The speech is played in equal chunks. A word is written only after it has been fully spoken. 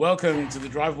Welcome to the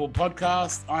Drivable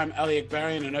Podcast. I'm Ali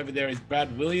Akbarian and over there is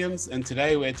Brad Williams. And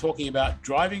today we're talking about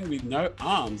driving with no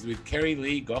arms with Kerry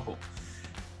Lee Gockel.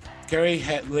 Kerry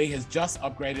Lee has just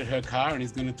upgraded her car and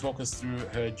is going to talk us through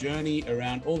her journey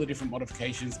around all the different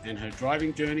modifications and her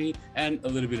driving journey and a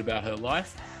little bit about her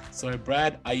life. So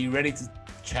Brad, are you ready to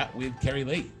chat with Kerry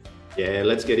Lee? Yeah,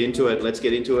 let's get into it. Let's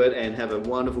get into it and have a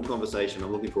wonderful conversation.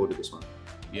 I'm looking forward to this one.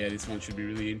 Yeah, this one should be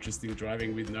really interesting,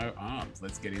 driving with no arms.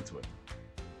 Let's get into it.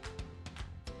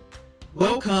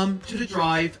 Welcome to the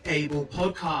Drive Able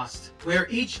podcast, where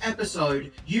each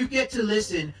episode you get to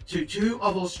listen to two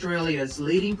of Australia's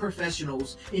leading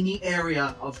professionals in the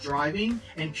area of driving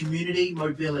and community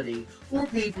mobility for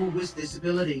people with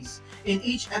disabilities. In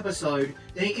each episode,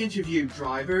 they interview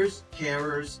drivers,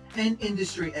 carers, and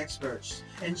industry experts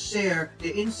and share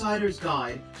the insider's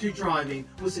guide to driving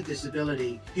with a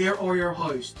disability. Here are your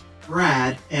hosts,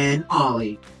 Brad and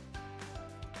Ali.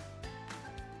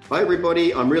 Hi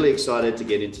everybody, I'm really excited to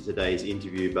get into today's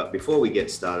interview, but before we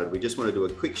get started, we just want to do a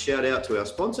quick shout out to our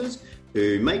sponsors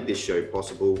who make this show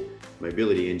possible,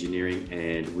 Mobility Engineering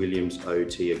and Williams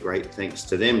OT. A great thanks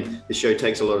to them. This show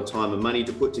takes a lot of time and money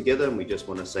to put together, and we just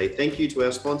want to say thank you to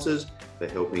our sponsors for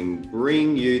helping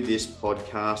bring you this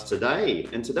podcast today.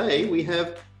 And today we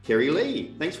have Kerry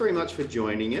Lee. Thanks very much for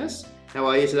joining us. How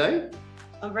are you today?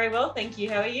 I'm very well, thank you.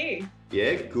 How are you?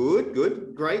 Yeah,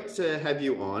 good. Great to have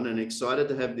you on and excited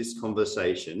to have this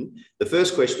conversation. The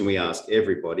first question we ask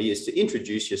everybody is to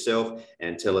introduce yourself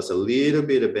and tell us a little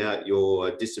bit about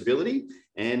your disability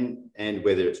and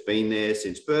whether it's been there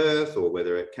since birth or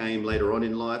whether it came later on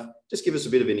in life. Just give us a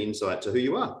bit of an insight to who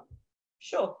you are.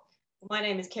 Sure. My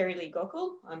name is Kerry Lee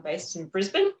Gockel. I'm based in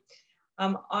Brisbane.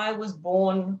 I was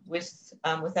born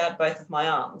without both of my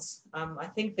arms. I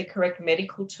think the correct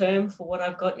medical term for what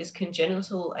I've got is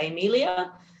congenital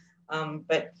amelia.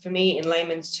 But for me, in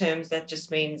layman's terms, that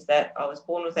just means that I was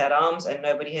born without arms and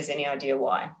nobody has any idea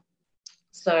why.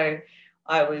 So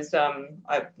I was,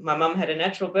 my mum had a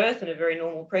natural birth and a very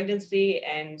normal pregnancy,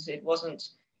 and it wasn't,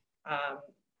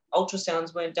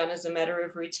 ultrasounds weren't done as a matter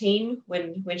of routine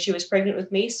when she was pregnant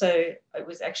with me. So it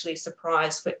was actually a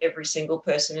surprise for every single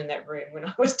person in that room when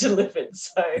I was delivered.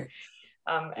 So,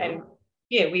 and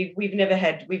yeah, we've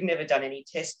never done any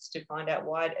tests to find out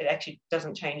why. It actually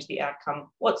doesn't change the outcome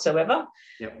whatsoever.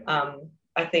 Yep.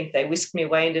 I think they whisked me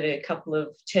away and did a couple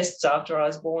of tests after I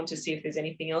was born to see if there's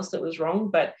anything else that was wrong.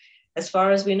 But as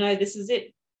far as we know, this is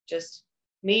it. Just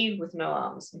me with no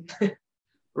arms.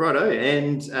 Righto.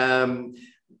 And,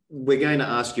 we're going to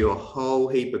ask you a whole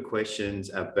heap of questions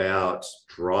about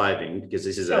driving, because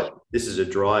this is a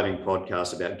driving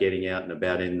podcast about getting out and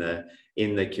about in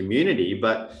the community.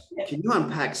 But can you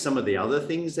unpack some of the other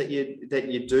things that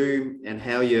you do and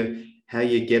how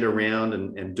you get around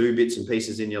and do bits and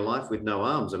pieces in your life with no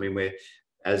arms? I mean, we're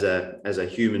as a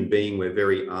human being, we're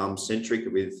very arm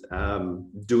centric with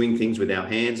doing things with our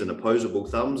hands and opposable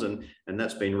thumbs, and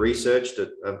that's been researched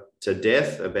to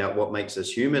death about what makes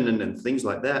us human and things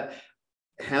like that.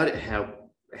 How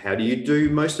do you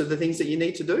do most of the things that you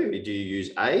need to do? Do you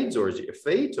use aids, or is it your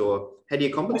feet, or how do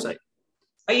you compensate?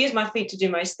 I use my feet to do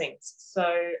most things.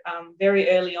 So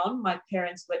very early on, my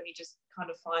parents let me just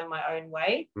kind of find my own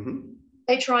way. Mm-hmm.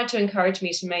 They tried to encourage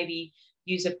me to maybe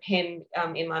use a pen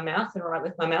in my mouth and write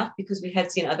with my mouth, because we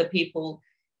had seen other people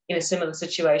in a similar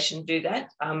situation do that.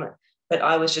 But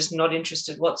I was just not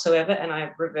interested whatsoever, and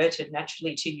I reverted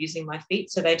naturally to using my feet.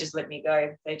 So they just let me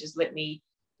go. They just let me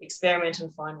experiment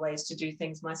and find ways to do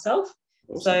things myself.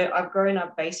 Awesome. So I've grown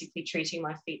up basically treating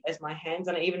my feet as my hands,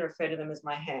 and I even refer to them as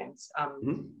my hands,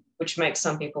 which makes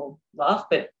some people laugh,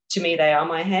 but to me, they are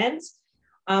my hands.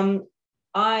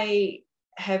 I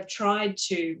have tried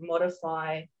to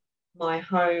modify my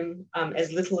home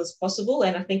as little as possible,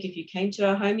 and I think if you came to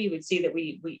our home, you would see that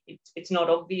it's not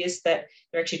obvious that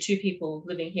there are actually two people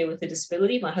living here with a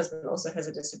disability. My husband also has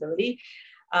a disability,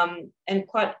 and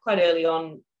quite early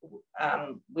on,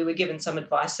 we were given some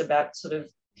advice about sort of,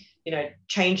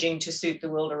 changing to suit the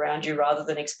world around you rather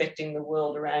than expecting the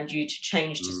world around you to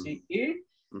change to suit you.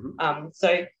 Mm-hmm.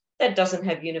 So that doesn't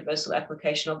have universal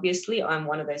application. Obviously, I'm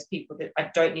one of those people that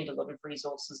I don't need a lot of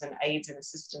resources and aids and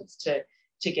assistance to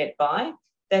get by.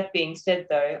 That being said,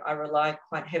 though, I rely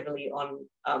quite heavily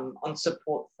on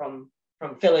support from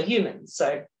fellow humans.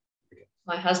 So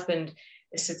my husband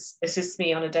assists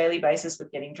me on a daily basis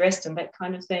with getting dressed and that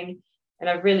kind of thing. And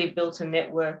I've really built a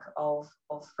network of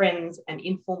friends and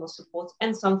informal supports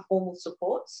and some formal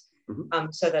supports,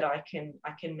 so that I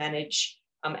can manage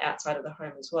outside of the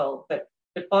home as well. But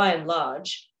by and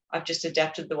large, I've just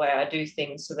adapted the way I do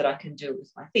things so that I can do it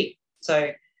with my feet.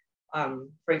 So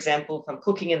for example, if I'm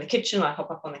cooking in the kitchen, I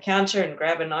hop up on the counter and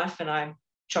grab a knife and I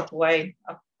chop away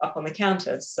up on the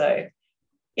counter. So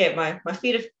yeah, my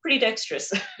feet are pretty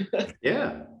dexterous.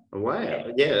 Yeah. Wow.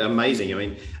 Yeah, amazing. I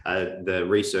mean, the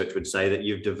research would say that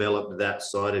you've developed that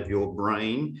side of your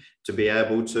brain to be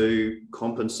able to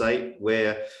compensate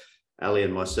where Ali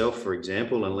and myself, for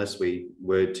example, unless we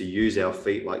were to use our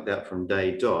feet like that from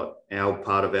day dot, our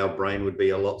part of our brain would be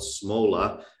a lot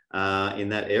smaller in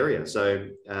that area. So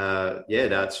yeah,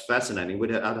 that's fascinating.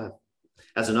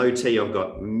 As an OT, I've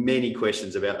got many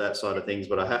questions about that side of things,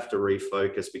 but I have to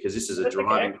refocus because this is a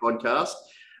driving podcast.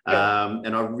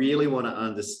 And I really want to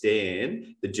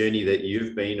understand the journey that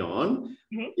you've been on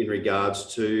in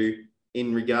regards to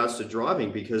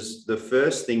driving, because the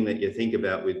first thing that you think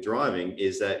about with driving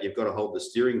is that you've got to hold the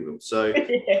steering wheel. So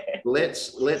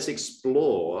let's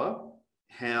explore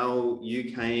how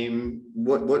you came.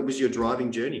 What was your driving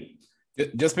journey?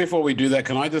 Just before we do that,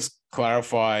 can I just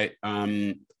clarify?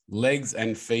 Legs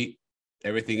and feet,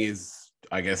 everything is,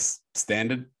 I guess,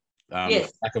 standard.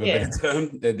 Yes. Lack of a better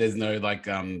term. There's no like,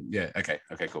 yeah.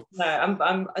 Okay, cool. No,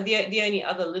 I'm the only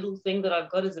other little thing that I've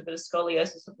got is a bit of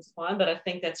scoliosis of the spine, but I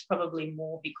think that's probably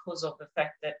more because of the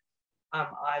fact that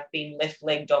I've been left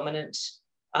leg dominant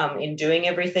in doing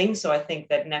everything. So I think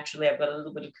that naturally I've got a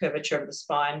little bit of curvature of the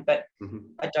spine, but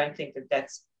I don't think that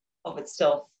that's of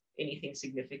itself anything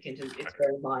significant. It's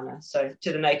very minor. So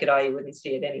to the naked eye, you wouldn't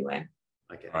see it anyway.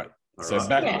 Okay. All right. All so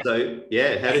right. So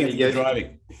yeah, how did you go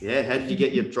driving? Yeah, how did you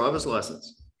get your driver's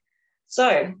license?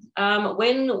 So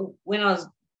when I was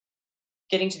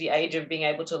getting to the age of being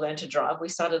able to learn to drive, we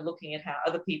started looking at how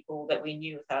other people that we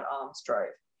knew without arms drove.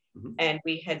 And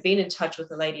we had been in touch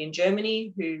with a lady in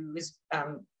Germany who was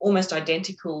almost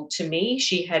identical to me.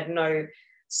 She had no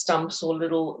stumps or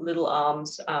little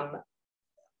arms,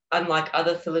 unlike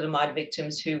other thalidomide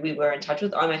victims who we were in touch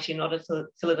with. I'm actually not a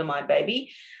thalidomide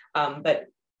baby, but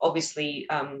obviously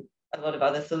a lot of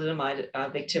other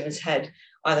thalidomide victims had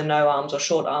either no arms or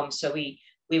short arms. So we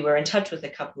were in touch with a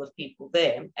couple of people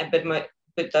there,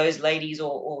 but those ladies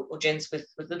or gents with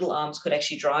little arms could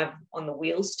actually drive on the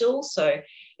wheel still. So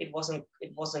it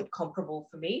wasn't comparable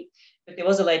for me. But there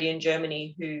was a lady in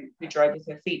Germany who drove with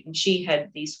her feet, and she had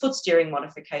these foot steering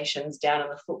modifications down in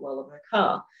the footwell of her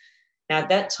car. Now at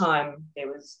that time there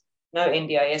was no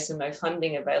NDIS and no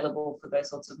funding available for those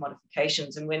sorts of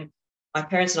modifications. And when my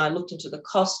parents and I looked into the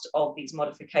cost of these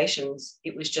modifications,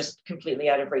 it was just completely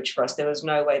out of reach for us. There was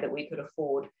no way that we could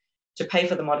afford to pay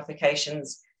for the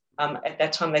modifications. At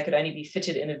that time, they could only be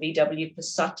fitted in a VW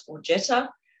Passat or Jetta.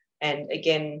 And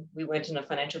again, we weren't in a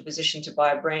financial position to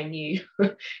buy a brand new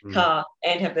car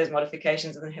and have those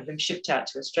modifications and then have them shipped out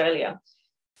to Australia.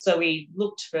 So we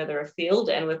looked further afield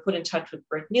and were put in touch with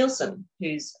Brett Nielsen,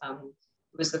 who's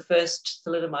was the first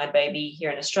thalidomide baby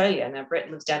here in Australia. Now, Brett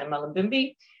lives down in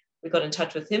Mullumbimby. We got in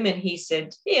touch with him and he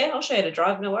said, yeah, I'll show you how to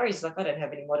drive, no worries. He's like, I don't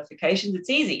have any modifications, it's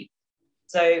easy.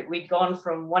 So we'd gone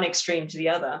from one extreme to the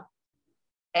other.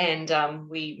 And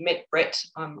we met Brett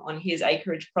on his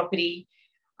acreage property.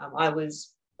 I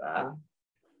was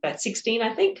about 16,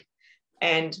 I think.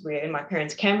 And we're in my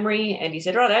parents' Camry. And he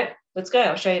said, righto, let's go.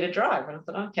 I'll show you to drive. And I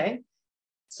thought, okay.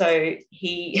 So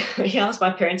he asked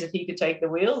my parents if he could take the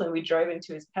wheel, and we drove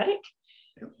into his paddock.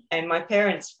 And my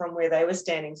parents, from where they were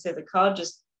standing, said the car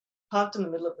just parked in the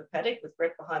middle of the paddock with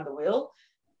Brett behind the wheel.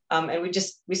 And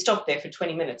we stopped there for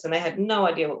 20 minutes and they had no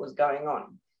idea what was going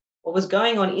on. What was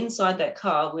going on inside that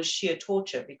car was sheer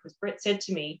torture, because Brett said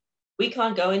to me, we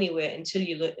can't go anywhere until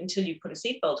you put a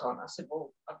seatbelt on. I said,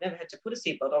 well, I've never had to put a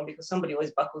seatbelt on because somebody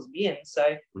always buckles me in.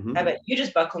 So how about you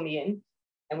just buckle me in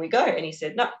and we go? And he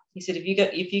said, no. He said,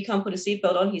 if you can't put a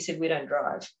seatbelt on, he said, we don't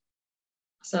drive.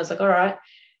 So I was like, all right.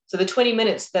 So the 20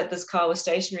 minutes that this car was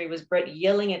stationary was Brett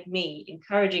yelling at me,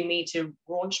 encouraging me to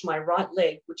launch my right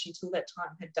leg, which until that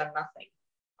time had done nothing.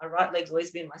 My right leg's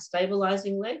always been my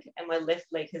stabilizing leg, and my left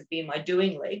leg has been my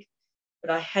doing leg.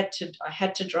 But I had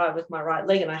to drive with my right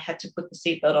leg, and I had to put the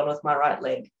seatbelt on with my right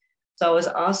leg. So I was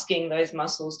asking those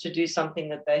muscles to do something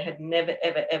that they had never,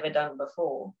 ever, ever done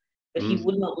before. But he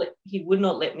would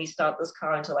not let me start this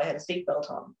car until I had a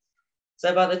seatbelt on.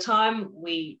 So by the time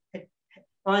we had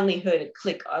finally heard it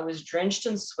click, I was drenched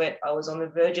in sweat. I was on the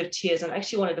verge of tears and I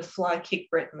actually wanted to fly kick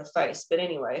Brett in the face. But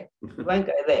anyway, we won't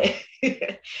go there.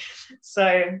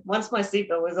 So once my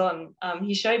seatbelt was on,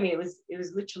 he showed me it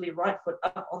was literally right foot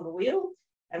up on the wheel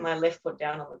and my left foot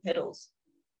down on the pedals.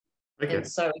 Okay. And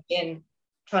so again,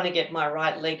 trying to get my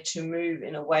right leg to move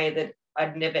in a way that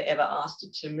I'd never ever asked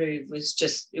it to move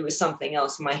it was something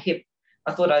else. My hip,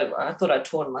 I thought I'd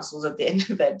torn muscles at the end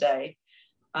of that day.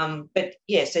 But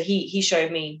yeah, so he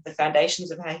showed me the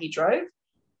foundations of how he drove.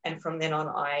 And from then on,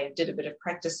 I did a bit of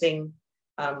practicing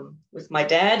with my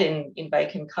dad in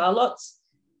vacant car lots.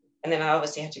 And then I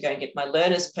obviously had to go and get my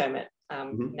learner's permit.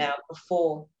 Now,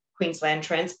 before Queensland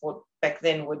Transport back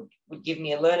then would give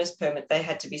me a learner's permit, they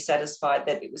had to be satisfied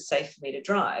that it was safe for me to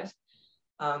drive.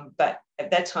 But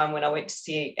at that time, when I went to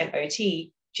see an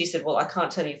OT, she said, well, I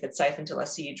can't tell you if it's safe until I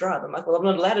see you drive. I'm like, well, I'm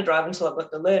not allowed to drive until I've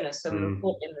got the learner. So we were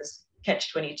caught in this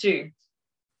catch-22.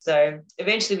 So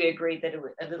eventually we agreed that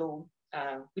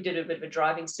we did a bit of a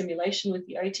driving simulation with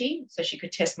the OT, so she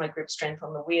could test my grip strength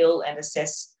on the wheel and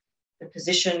assess the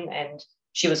position, and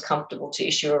she was comfortable to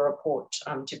issue a report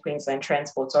to Queensland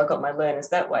Transport. So I got my learners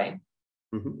that way.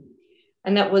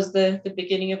 And that was the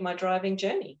beginning of my driving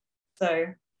journey.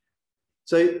 So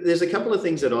there's a couple of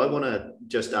things that I want to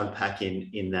just unpack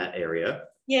in that area.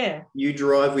 Yeah. You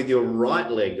drive with your right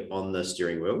leg on the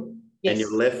steering wheel and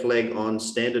your left leg on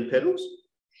standard pedals?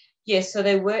 Yes, so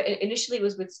they were, initially it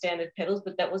was with standard pedals,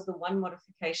 but that was the one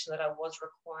modification that I was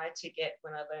required to get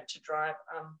when I learned to drive,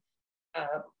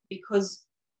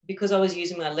 because I was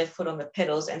using my left foot on the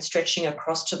pedals and stretching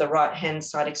across to the right-hand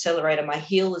side accelerator, my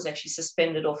heel was actually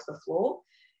suspended off the floor.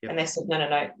 Yep. And they said,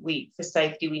 no, for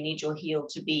safety, we need your heel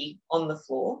to be on the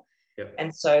floor. Yep.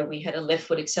 And so we had a left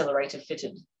foot accelerator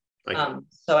fitted. Okay.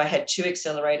 So I had two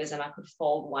accelerators and I could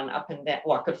fold one up and down,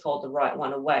 or I could fold the right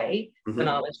one away when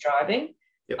I was driving.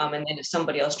 Yep. And then if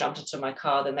somebody else jumped into my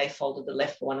car, then they folded the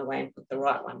left one away and put the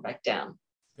right one back down.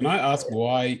 Can I ask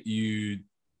why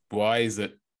is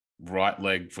it right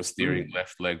leg for steering,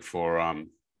 left leg for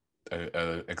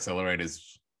accelerators?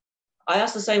 I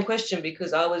asked the same question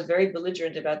because I was very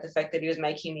belligerent about the fact that he was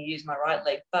making me use my right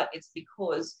leg, but it's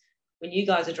because when you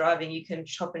guys are driving, you can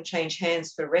chop and change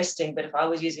hands for resting, but if I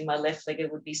was using my left leg,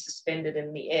 it would be suspended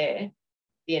in the air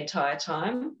the entire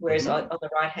time, whereas on the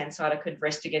right-hand side, I could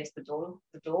rest against the door.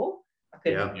 I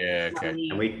could, okay.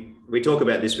 And we talk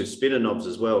about this with spinner knobs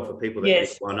as well for people that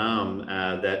use one arm,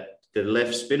 that the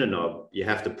left spinner knob, you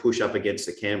have to push up against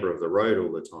the camber of the road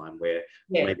all the time, where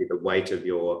maybe the weight of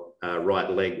your right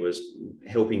leg was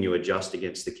helping you adjust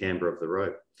against the camber of the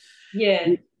road.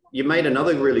 Yeah. You made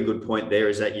another really good point there,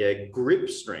 is that your grip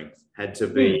strength had to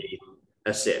be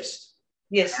assessed.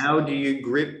 Yes. How do you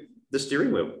grip the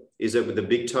steering wheel? Is it with the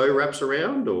big toe wraps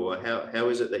around, or how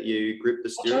is it that you grip the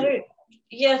steering wheel?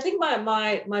 Yeah, I think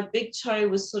my big toe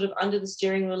was sort of under the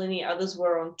steering wheel and the others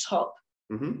were on top.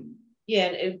 Yeah,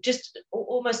 and it just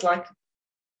almost like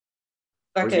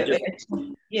I'm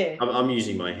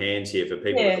using my hands here for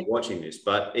people that are watching this,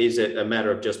 but is it a matter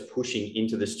of just pushing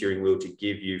into the steering wheel to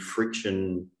give you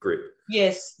friction grip?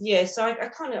 Yes. So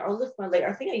I'll lift my leg.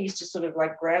 I think I used to sort of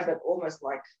like grab it almost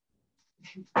like.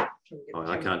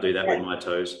 I can't do that with my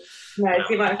toes. No,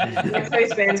 see, my toe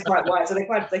span's quite wide, so they're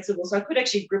quite flexible. So I could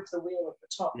actually grip the wheel at the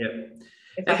top. Yeah.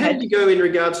 And how do you go in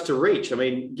regards to reach? I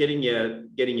mean, getting your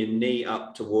knee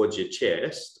up towards your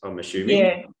chest, I'm assuming.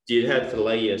 Yeah. Do you have to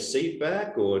lay your seat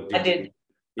back, or I did.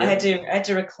 I had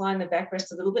to recline the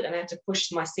backrest a little bit, and I had to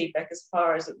push my seat back as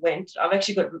far as it went. I've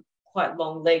actually got quite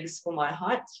long legs for my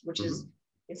height, which is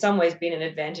in some ways been an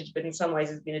advantage, but in some ways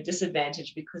has been a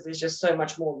disadvantage because there's just so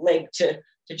much more leg to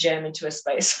jam into a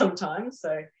space sometimes.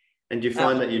 So. And do you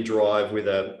find that you drive with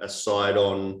a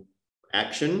side-on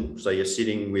action, so you're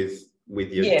sitting with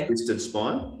your twisted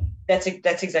spine? That's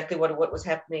exactly what was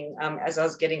happening as I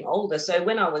was getting older. So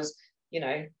when I was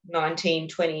 19,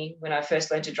 20, when I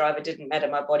first learned to drive, it didn't matter.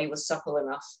 My body was supple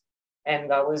enough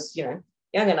and I was, young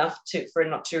enough for it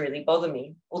not to really bother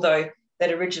me. Although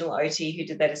that original OT who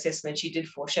did that assessment, she did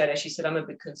foreshadow. She said, I'm a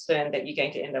bit concerned that you're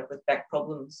going to end up with back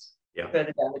problems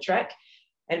further down the track.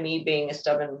 And me being a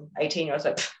stubborn 18-year-old, I was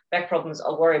like, back problems,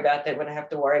 I'll worry about that when I have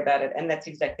to worry about it. And that's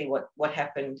exactly what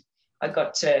happened. I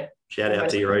got to... Shout out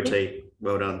to your OT.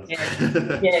 Well done.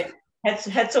 Yeah.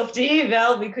 Hats off to you,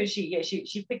 Val, because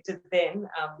she picked it then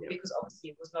because obviously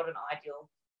it was not an ideal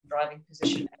driving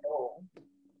position at all.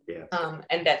 Yeah.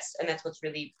 And that's what's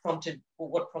really prompted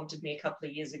me a couple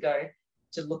of years ago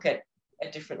to look at a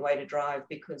different way to drive,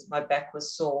 because my back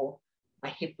was sore, my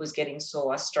hip was getting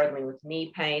sore, I was struggling with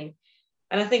knee pain.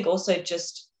 And I think also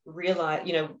just realize,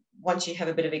 once you have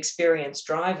a bit of experience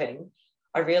driving,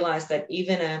 I realized that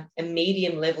even a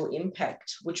medium level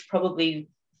impact, which probably,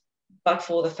 but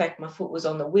for the fact my foot was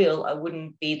on the wheel, I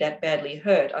wouldn't be that badly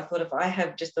hurt. I thought if I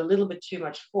have just a little bit too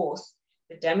much force,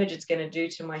 the damage it's going to do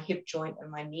to my hip joint and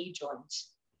my knee joint.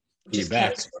 Your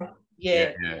back.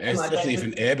 Yeah. Especially if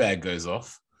an airbag goes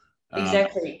off.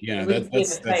 Exactly.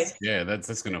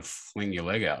 That's going to fling your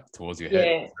leg out towards your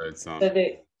head.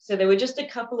 So there were just a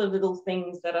couple of little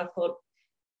things that I thought,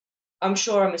 I'm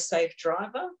sure I'm a safe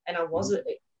driver, and I wasn't.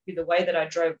 The way that I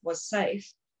drove was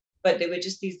safe, but there were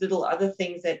just these little other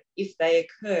things that if they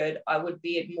occurred, I would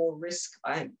be at more risk,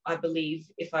 I believe,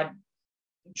 if I'd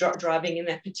driving in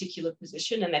that particular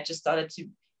position, and that just started to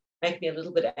make me a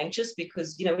little bit anxious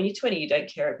because, you know, when you're 20, you don't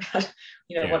care about,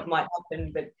 you know, what might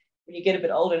happen. But when you get a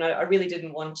bit older, and I really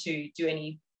didn't want to do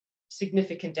any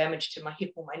significant damage to my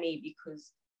hip or my knee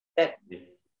because that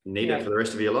need it for the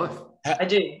rest of your life. I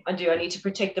do. I need to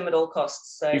protect them at all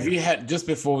costs. So if you had, just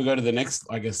before we go to the next,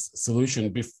 I guess,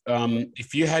 solution,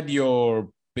 if you had your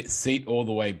seat all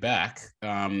the way back,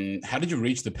 how did you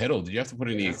reach the pedal? Did you have to put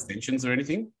any extensions or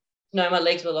anything? No, my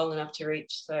legs were long enough to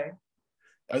reach.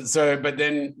 But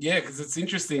then, because it's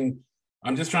interesting.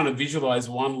 I'm just trying to visualize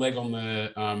one leg on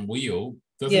the wheel.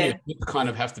 Doesn't your hip kind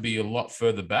of have to be a lot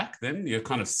further back then? You're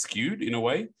kind of skewed in a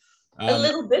way. A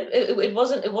little bit. It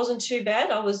wasn't too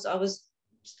bad. I was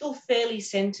still fairly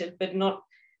centered, but not.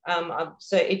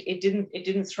 So it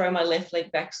didn't throw my left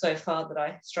leg back so far that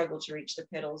I struggled to reach the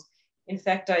pedals. In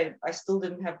fact, I still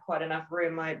didn't have quite enough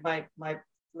room. My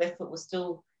left foot was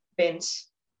still bent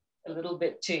a little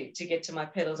bit to get to my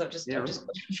pedals. I've just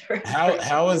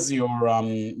how was your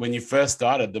when you first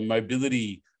started, the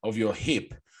mobility of your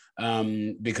hip?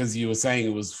 Because you were saying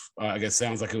it was, I guess,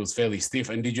 sounds like it was fairly stiff.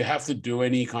 And did you have to do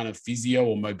any kind of physio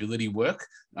or mobility work?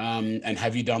 And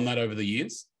have you done that over the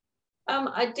years?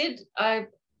 I did. I've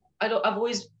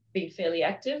always been fairly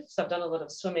active, so I've done a lot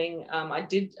of swimming. I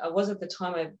was at the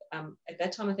time. At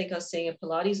that time, I think I was seeing a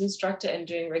Pilates instructor and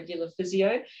doing regular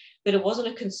physio, but it wasn't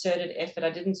a concerted effort.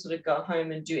 I didn't sort of go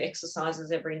home and do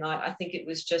exercises every night. I think it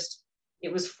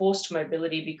was forced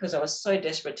mobility because I was so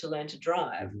desperate to learn to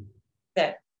drive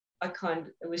that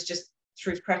it was just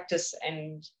through practice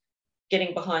and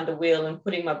getting behind the wheel and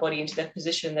putting my body into that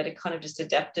position that it kind of just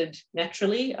adapted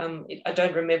naturally. I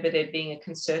don't remember there being a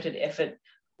concerted effort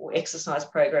or exercise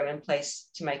program in place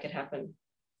to make it happen.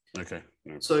 Okay.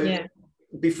 So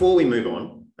before we move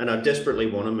on, and I desperately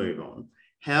want to move on,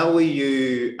 how were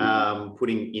you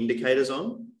putting indicators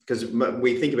on? Because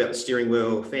we think about the steering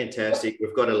wheel, fantastic.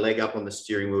 We've got a leg up on the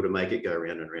steering wheel to make it go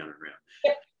round and round and round.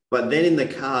 Yep. But then in the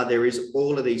car, there is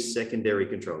all of these secondary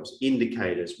controls,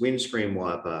 indicators, windscreen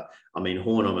wiper. I mean,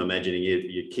 horn, I'm imagining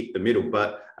you'd kick the middle,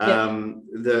 but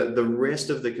the rest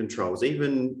of the controls,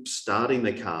 even starting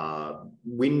the car,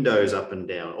 windows up and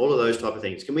down, all of those type of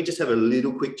things. Can we just have a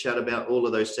little quick chat about all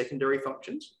of those secondary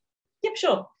functions? Yep,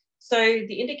 sure. So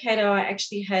the indicator, I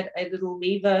actually had a little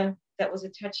lever that was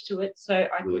attached to it. So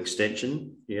a little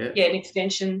extension, Yeah, an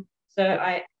extension. So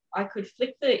I could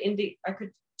flick I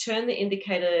could turn the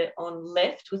indicator on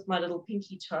left with my little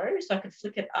pinky toe, so I could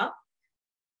flick it up.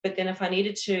 But then if I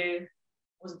needed to,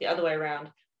 was it the other way around?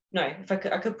 No, if I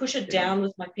could push it down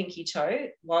with my pinky toe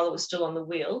while it was still on the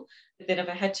wheel. But then if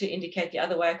I had to indicate the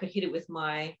other way, I could hit it with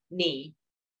my knee.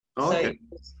 Oh, okay.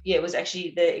 It was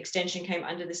actually the extension came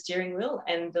under the steering wheel,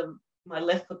 and my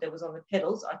left foot that was on the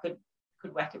pedals, I could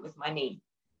whack it with my knee.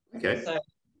 Okay. So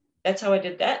that's how I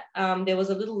did that. There was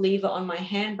a little lever on my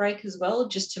handbrake as well,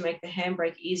 just to make the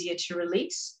handbrake easier to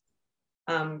release.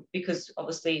 Because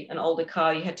obviously an older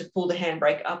car, you had to pull the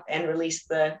handbrake up and release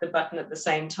the button at the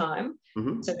same time.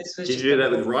 Mm-hmm. So this was. Did you do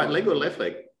that with right leg or left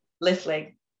leg? Left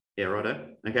leg. Yeah, righto.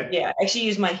 Okay. Yeah, I actually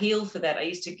used my heel for that. I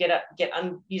used to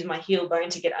use my heel bone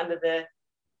to get under the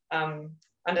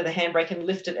handbrake and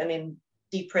lift it, and then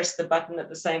depress the button at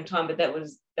the same time. But that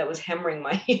was hammering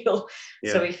my heel.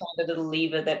 Yeah. So we found a little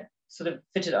lever that sort of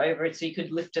fitted over it, so you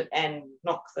could lift it and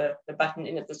knock the button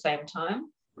in at the same time.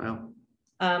 Wow.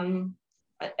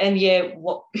 And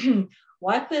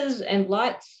wipers and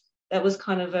lights, that was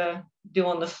kind of a do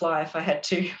on the fly if I had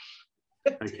to.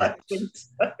 Okay.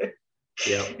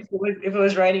 Yeah. If it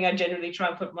was raining, I generally try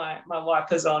and put my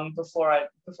wipers on before I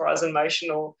was in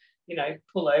motion, or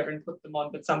pull over and put them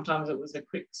on. But sometimes it was a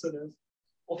quick sort of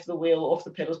off the wheel, off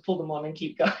the pedals, pull them on and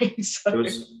keep going. So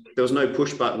there was no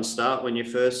push button start when you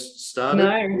first started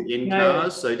in cars. No.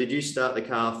 So did you start the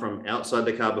car from outside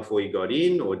the car before you got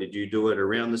in, or did you do it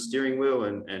around the steering wheel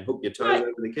and hook your toes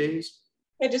over the keys?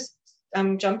 I just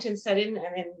jumped in, sat in, and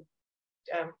then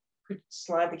could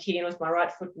slide the key in with my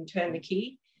right foot and turn the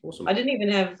key. Awesome.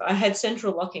 I had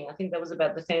central locking. I think that was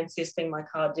about the fanciest thing my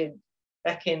car did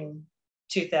back in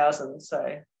 2000. So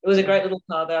it was a great little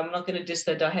car, though. I'm not going to diss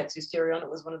the Daihatsu Sirion. It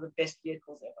was one of the best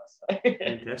vehicles ever.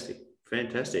 So.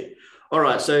 Fantastic. All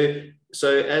right. So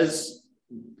as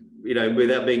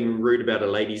without being rude about a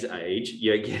lady's age,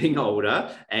 you're getting older,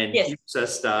 and hips are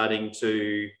starting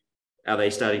to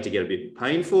get a bit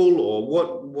painful, or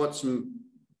what's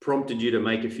prompted you to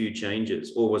make a few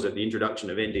changes? Or was it the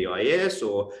introduction of NDIS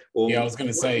or I was going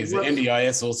to say, is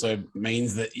NDIS also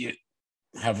means that you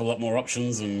have a lot more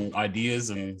options and ideas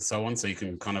and so on, so you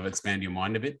can kind of expand your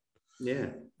mind a bit? Yeah,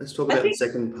 let's talk about the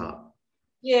second part.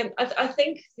 Yeah, I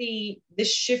think the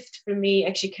shift for me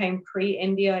actually came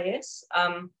pre-NDIS.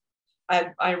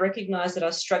 I recognized that I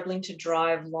was struggling to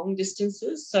drive long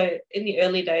distances. So in the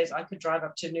early days, I could drive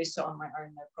up to Noosa on my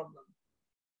own, no problem.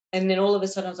 And then all of a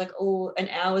sudden, I was like, oh, an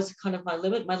hour is kind of my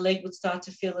limit. My leg would start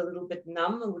to feel a little bit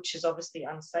numb, which is obviously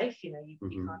unsafe. You know, you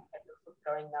can't have your foot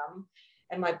going numb.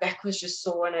 And my back was just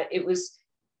sore, and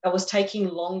I was taking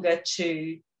longer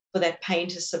for that pain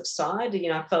to subside. You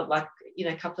know, I felt like, you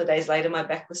know, a couple of days later, my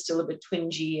back was still a bit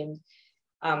twingy,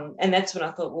 and that's when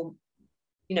I thought, well,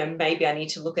 you know, maybe I need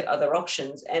to look at other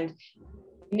options. And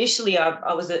initially,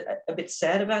 I was a bit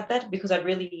sad about that, because I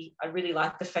really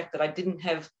liked the fact that I didn't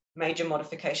have major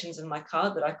modifications in my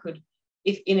car, that I could,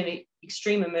 if in an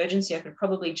extreme emergency, I could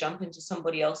probably jump into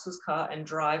somebody else's car and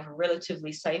drive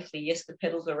relatively safely. Yes, the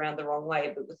pedals are around the wrong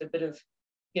way, but with a bit of,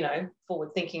 you know, forward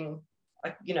thinking,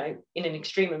 you know, in an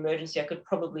extreme emergency, I could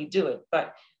probably do it.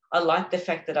 But I liked the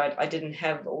fact that I didn't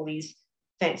have all these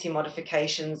fancy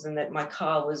modifications, and that my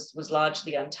car was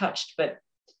largely untouched. But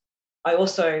I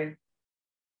also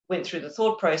went through the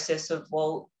thought process of,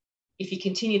 well, if you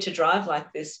continue to drive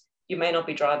like this, you may not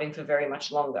be driving for very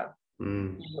much longer.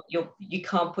 You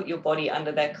can't put your body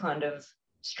under that kind of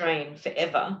strain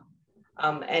forever.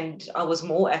 And I was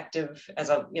more active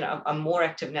I'm more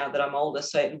active now that I'm older.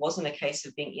 So it wasn't a case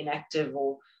of being inactive,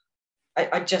 or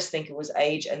I just think it was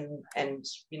age, and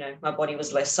you know, my body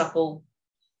was less supple.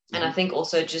 And I think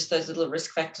also just those little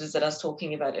risk factors that I was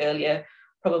talking about earlier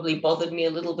probably bothered me a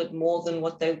little bit more than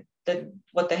what they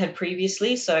had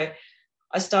previously. So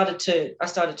I started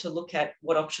to look at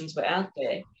what options were out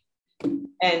there.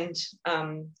 And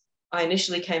I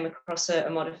initially came across a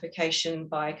modification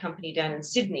by a company down in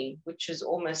Sydney, which is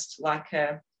almost like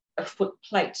a foot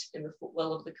plate in the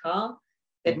footwell of the car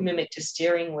that mimicked a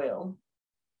steering wheel.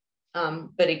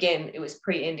 But again, it was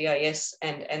pre-NDIS,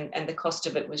 and the cost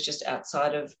of it was just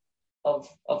outside of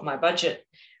my budget,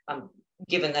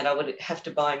 given that I would have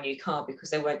to buy a new car, because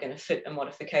they weren't going to fit a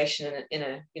modification in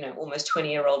a you know, almost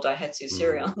 20-year-old Daihatsu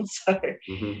Sirion. So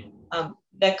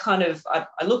that kind of,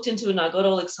 I looked into it and I got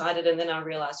all excited, and then I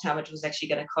realized how much it was actually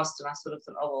going to cost, and I sort of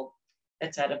thought, oh, well,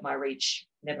 that's out of my reach,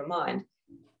 never mind.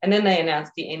 And then they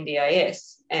announced the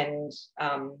NDIS, and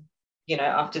you know,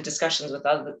 after discussions with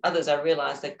others, I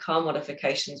realized that car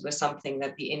modifications were something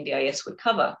that the NDIS would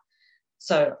cover.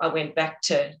 So I went back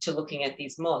to looking at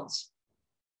these mods.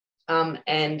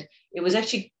 And it was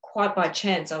actually quite by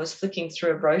chance. I was flicking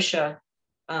through a brochure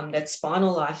that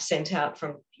Spinal Life sends out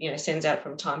from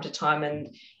time to time,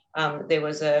 and there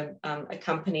was a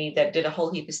company that did a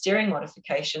whole heap of steering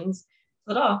modifications.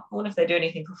 I thought, oh, I wonder if they do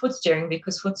anything for foot steering,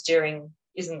 because foot steering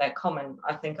isn't that common.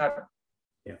 I think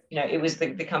you know, it was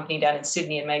the company down in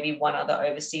Sydney and maybe one other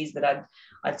overseas that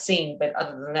I'd seen, but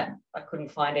other than that, I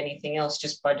couldn't find anything else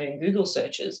just by doing Google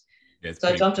searches. Yeah, so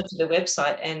I jumped onto the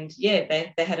website, and yeah,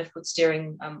 they had a foot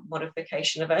steering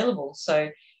modification available. So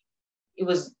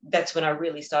that's when I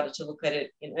really started to look at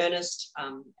it in earnest,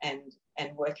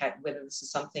 and work out whether this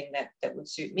is something that would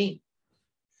suit me.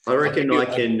 I reckon I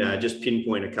can just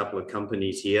pinpoint a couple of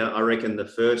companies here. I reckon the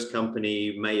first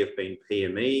company may have been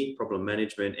PME, Problem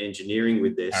Management Engineering,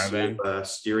 with their silver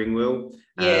steering wheel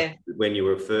when you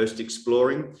were first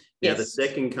exploring. Now, the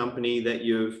second company that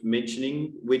you're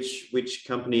mentioning, which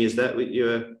company is that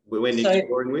you went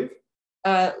exploring with?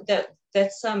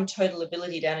 That's Total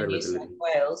Ability down in New South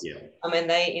Wales. Yeah. And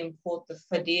they import the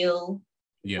Fadil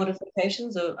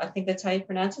modifications, or I think that's how you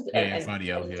pronounce it.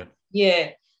 Fadil,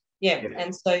 Yeah.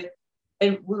 And so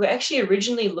we were actually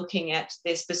originally looking at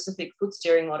their specific foot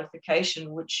steering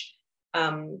modification, which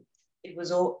it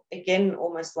was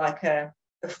almost like a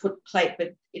foot plate,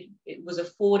 but it was a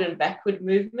forward and backward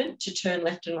movement to turn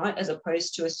left and right, as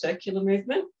opposed to a circular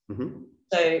movement.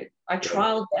 So I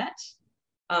trialed that,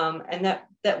 and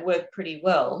that worked pretty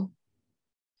well.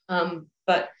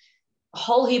 But a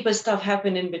whole heap of stuff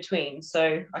happened in between,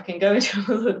 so I can go into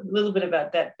a little bit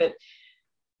about that. But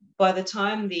by the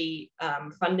time the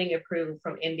funding approval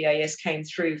from NDIS came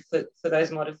through for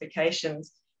those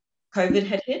modifications, COVID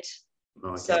had hit.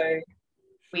 Okay. So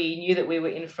we knew that we were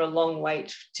in for a long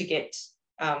wait to get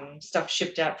stuff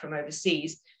shipped out from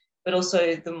overseas. But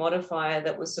also the modifier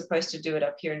that was supposed to do it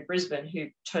up here in Brisbane, who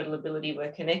Total Ability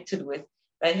were connected with,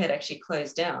 they had actually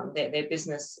closed down. Their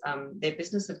business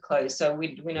had closed. So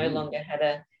we no longer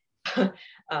had a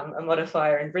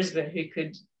modifier in Brisbane who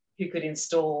could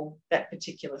install that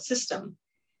particular system.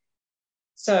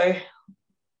 So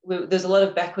there's a lot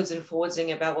of backwards and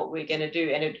forwardsing about what we're going to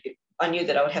do. And I knew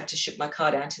that I would have to ship my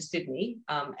car down to Sydney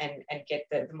and get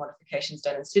the modifications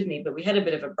done in Sydney. But we had a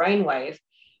bit of a brainwave.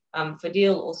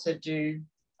 Fadil also do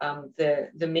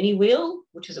the mini wheel,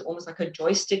 which is almost like a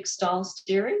joystick style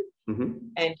steering. Mm-hmm.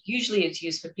 And usually it's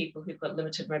used for people who've got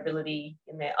limited mobility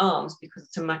in their arms because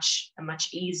it's a much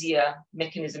easier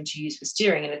mechanism to use for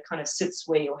steering, and it kind of sits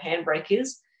where your handbrake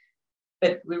is.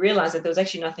 But we realized that there was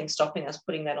actually nothing stopping us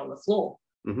putting that on the floor.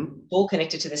 Mm-hmm. It's all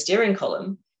connected to the steering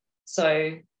column.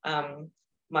 So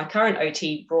my current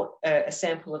OT brought a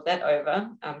sample of that over.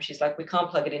 She's like, we can't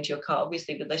plug it into your car,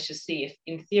 obviously, but let's just see if,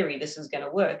 in theory, this is going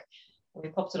to work. And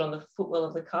we popped it on the footwell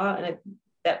of the car, and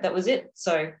that was it.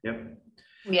 So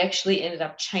we actually ended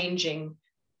up changing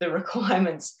the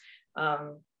requirements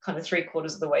kind of 3/4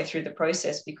 of the way through the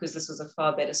process, because this was a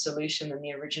far better solution than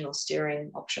the original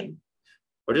steering option.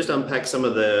 I'll just unpack some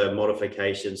of the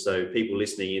modifications so people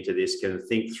listening into this can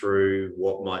think through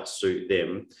what might suit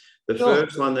them. The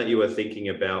first one that you were thinking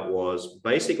about was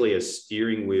basically a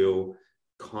steering wheel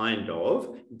kind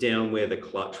of down where the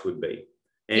clutch would be.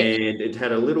 And it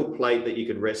had a little plate that you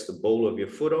could rest the ball of your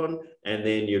foot on, and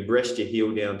then you'd rest your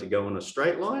heel down to go on a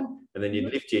straight line, and then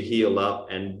you'd lift your heel up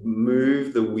and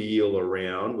move the wheel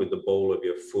around with the ball of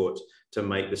your foot to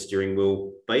make the steering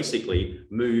wheel basically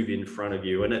move in front of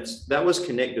you. And that was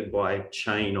connected by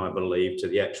chain, I believe, to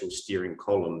the actual steering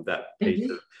column, that piece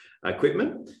of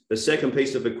equipment. The second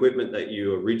piece of equipment that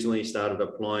you originally started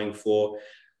applying for,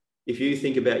 if you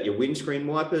think about your windscreen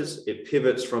wipers, it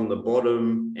pivots from the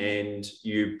bottom and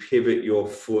you pivot your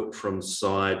foot from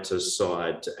side to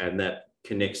side, and that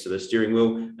connects to the steering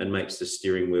wheel and makes the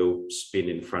steering wheel spin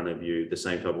in front of you the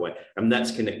same type of way. And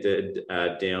that's connected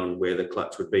down where the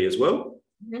clutch would be as well.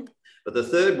 Mm-hmm. But the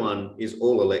third one is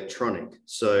all electronic.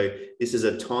 So this is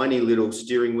a tiny little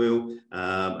steering wheel,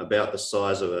 about the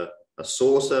size of a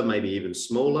saucer, maybe even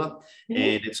smaller,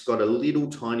 and it's got a little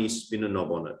tiny spinner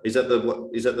knob on it. Is that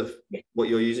what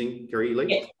you're using, Kerry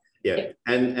Lee? Yeah.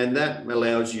 And that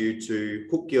allows you to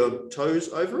hook your toes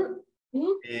over it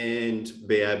and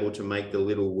be able to make the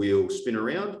little wheel spin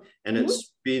around, and it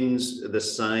spins the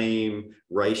same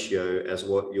ratio as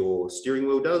what your steering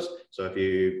wheel does. So if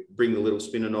you bring the little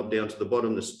spinner knob down to the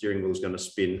bottom, the steering wheel is going to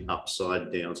spin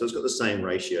upside down. So it's got the same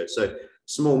ratio. So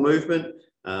small movement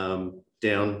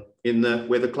down in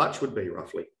where the clutch would be,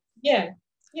 roughly. Yeah.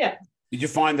 Did you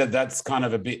find that that's kind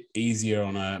of a bit easier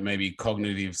on a maybe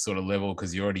cognitive sort of level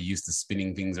because you're already used to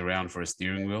spinning things around for a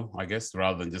steering wheel, I guess,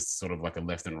 rather than just sort of like a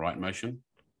left and right motion?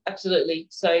 Absolutely.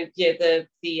 So yeah,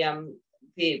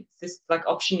 this like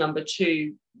option number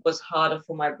 2 was harder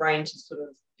for my brain to sort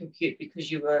of compute,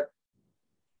 because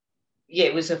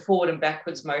it was a forward and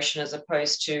backwards motion as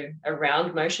opposed to a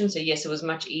round motion. So yes, it was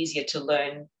much easier to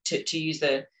learn to use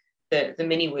the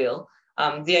mini wheel.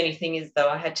 The only thing is, though,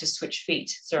 I had to switch feet.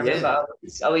 So remember,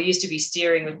 I used to be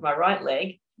steering with my right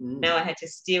leg. Now I had to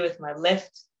steer with my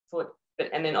left foot,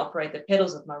 and then operate the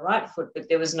pedals with my right foot. But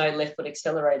there was no left foot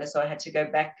accelerator, so I had to go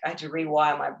back. I had to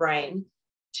rewire my brain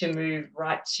to move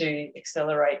right to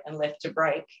accelerate and left to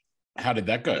brake. How did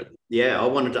that go? Yeah, I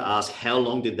wanted to ask, how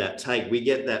long did that take? We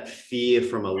get that fear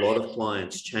from a lot of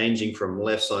clients, changing from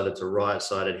left-sided to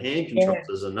right-sided hand controls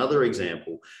is another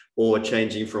example, or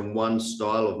changing from one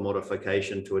style of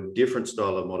modification to a different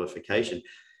style of modification.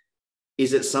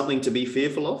 Is it something to be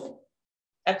fearful of?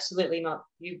 Absolutely not.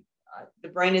 The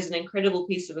brain is an incredible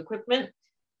piece of equipment,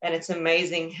 and it's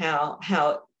amazing how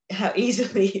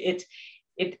easily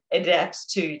it adapts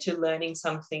to learning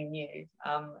something new.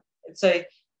 So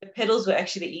the pedals were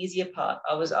actually the easier part.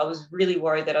 I was really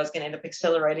worried that I was going to end up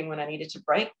accelerating when I needed to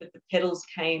brake, but the pedals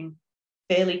came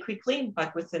fairly quickly,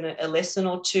 like within a lesson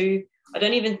or two. I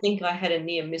don't even think I had a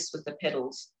near miss with the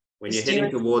pedals. When you're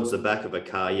heading towards the back of a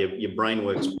car, your brain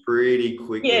works pretty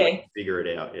quickly to figure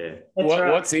it out. Yeah.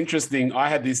 What's interesting, I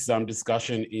had this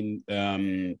discussion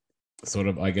in sort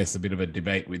of, I guess, a bit of a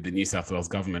debate with the New South Wales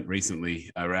government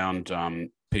recently around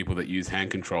people that use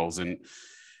hand controls. And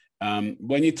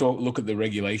when you look at the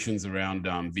regulations around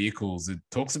vehicles, it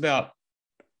talks about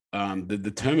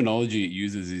the terminology it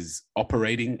uses is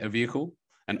operating a vehicle.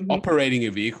 And operating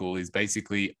a vehicle is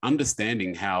basically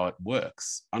understanding how it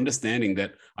works, understanding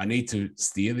that I need to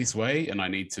steer this way and I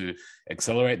need to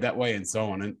accelerate that way and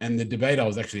so on. And the debate I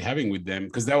was actually having with them,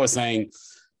 because they were saying,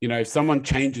 you know, if someone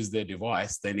changes their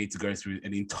device, they need to go through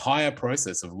an entire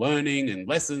process of learning and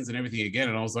lessons and everything again.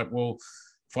 And I was like, well,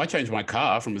 if I change my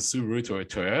car from a Subaru to a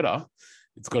Toyota,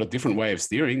 it's got a different way of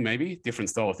steering, maybe different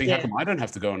style of thing. How come I don't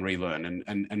have to go and relearn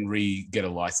and re-get a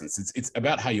license? It's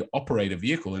about how you operate a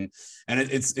vehicle. And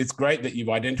it's great that you've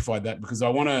identified that, because I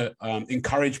want to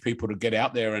encourage people to get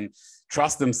out there and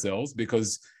trust themselves,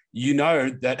 because you know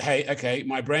that, hey, okay,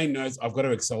 my brain knows I've got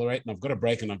to accelerate and I've got to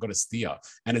brake and I've got to steer.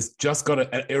 And it's just got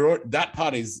to, that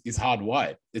part is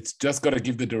hardwired. It's just got to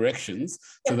give the directions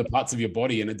to the parts of your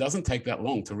body. And it doesn't take that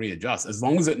long to readjust, as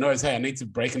long as it knows, hey, I need to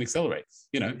brake and accelerate,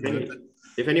 you know.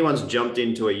 If anyone's jumped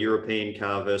into a European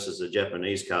car versus a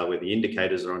Japanese car where the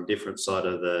indicators are on different side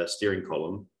of the steering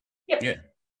column,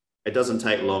 it doesn't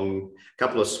take long, a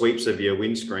couple of sweeps of your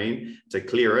windscreen to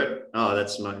clear it. Oh,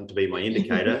 that's meant to be my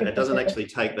indicator. It doesn't actually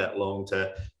take that long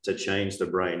to change the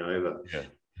brain over. Yeah.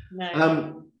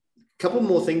 No. Couple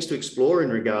more things to explore in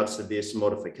regards to this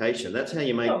modification. That's how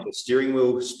you make the steering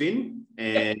wheel spin,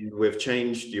 and we've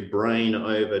changed your brain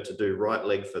over to do right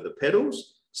leg for the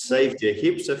pedals, saved your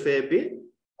hips a fair bit,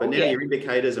 but now your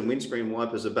indicators and windscreen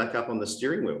wipers are back up on the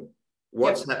steering wheel.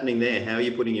 What's happening there? How are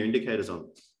you putting your indicators on?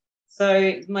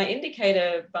 So my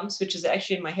indicator bump switches are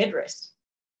actually in my headrest.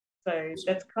 So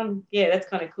that's kind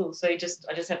of cool. So I just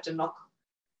have to knock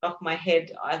my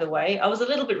head either way. I was a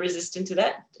little bit resistant to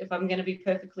that, if I'm going to be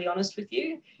perfectly honest with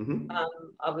you. Mm-hmm.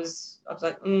 I was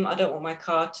like, I don't want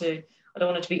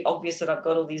it to be obvious that I've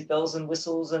got all these bells and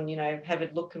whistles and, you know, have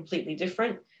it look completely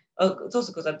different. Oh, it's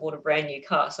also because I bought a brand new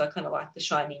car, so I kind of like the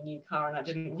shiny new car, and I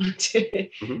didn't want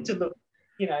it to look,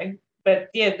 you know. But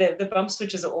yeah, the bump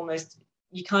switches are almost,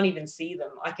 you can't even see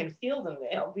them. I can feel them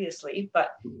there, obviously,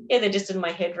 but yeah, they're just in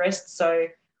my headrest. So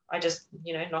I just,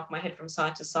 you know, knock my head from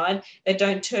side to side.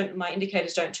 My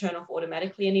indicators don't turn off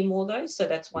automatically anymore though. So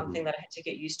that's one thing that I had to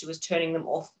get used to, is turning them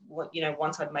off, you know,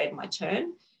 once I'd made my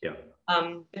turn. Yeah.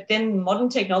 But then modern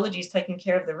technology is taking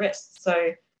care of the rest.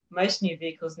 So most new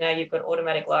vehicles now, you've got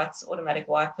automatic lights, automatic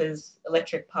wipers,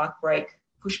 electric park brake,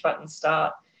 push button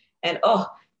start, and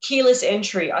keyless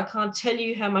entry. I can't tell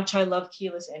you how much I love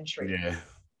keyless entry.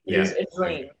 It is a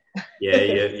dream.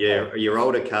 Your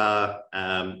older car,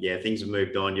 things have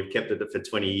moved on. You've kept it for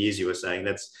 20 years, you were saying.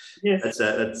 That's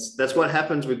what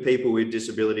happens with people with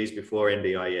disabilities before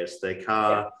NDIS.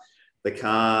 The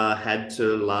car had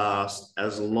to last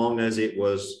as long as it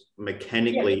was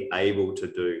mechanically able to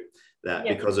do that,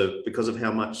 because of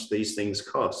how much these things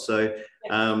cost. So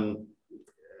I'm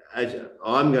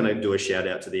going to do a shout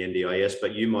out to the NDIS,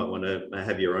 but you might want to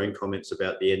have your own comments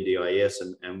about the NDIS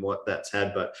and what that's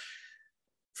had. But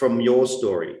from your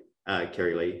story,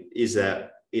 Kerry Lee, is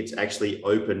that it's actually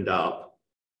opened up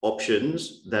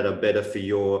options that are better for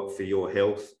your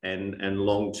health and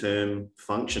long-term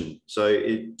function. So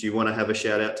do you want to have a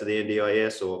shout out to the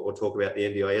NDIS or talk about the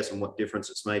NDIS and what difference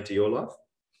it's made to your life?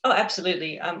 Oh,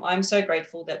 absolutely. I'm so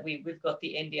grateful that we've got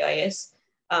the NDIS.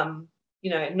 You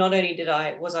know, not only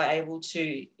was I able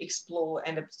to explore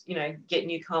and, you know, get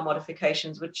new car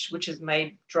modifications, which has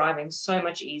made driving so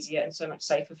much easier and so much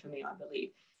safer for me, I believe.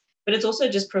 But it's also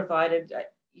just provided,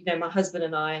 you know, my husband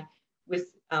and I with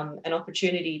an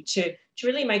opportunity to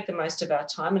really make the most of our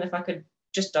time. And if I could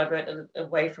just divert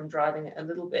away from driving a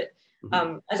little bit.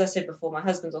 As I said before, my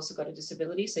husband's also got a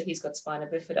disability, so he's got spina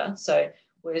bifida. So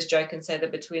we always joke and say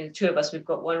that between the two of us, we've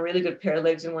got one really good pair of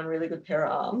legs and one really good pair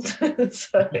of arms.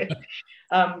 So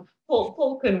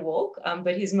Paul can walk,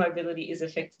 but his mobility is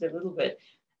affected a little bit.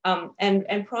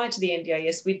 And prior to the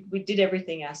NDIS, we did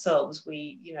everything ourselves.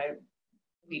 We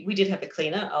did have a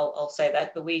cleaner, I'll say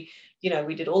that, but we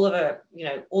did all of our, you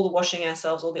know, all the washing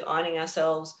ourselves, all the ironing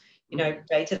ourselves, you know,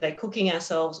 day-to-day cooking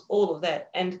ourselves, all of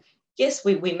that. And yes,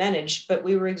 we managed, but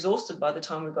we were exhausted by the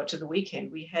time we got to the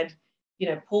weekend. We had, you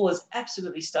know, Paul was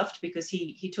absolutely stuffed because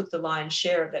he took the lion's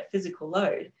share of that physical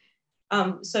load.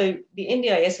 So the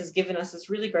NDIS has given us this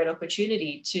really great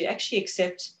opportunity to actually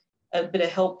accept a bit of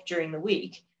help during the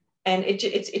week. And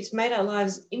it's made our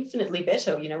lives infinitely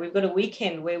better. You know, we've got a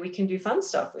weekend where we can do fun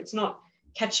stuff. It's not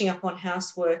catching up on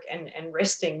housework and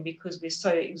resting because we're so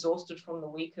exhausted from the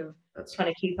week of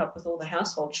trying to keep up with all the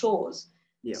household chores.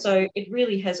 Yeah. So it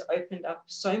really has opened up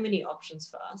so many options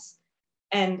for us.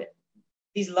 And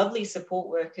these lovely support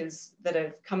workers that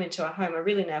have come into our home are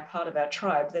really now part of our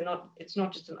tribe. It's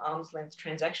not just an arm's length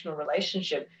transactional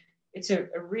relationship. It's a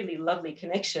really lovely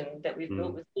connection that we've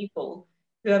built with people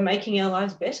who are making our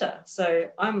lives better. So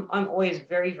I'm always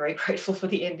very, very grateful for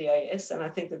the NDIS, and I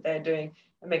think that they're doing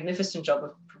a magnificent job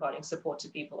of providing support to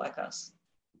people like us.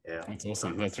 Yeah, that's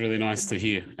awesome. That's really nice to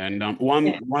hear. And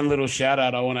one little shout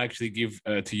out I want to actually give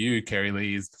to you, Kerry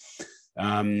Lee, is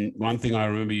one thing I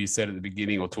remember you said at the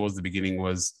beginning or towards the beginning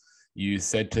was you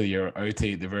said to your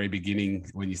OT at the very beginning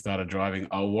when you started driving,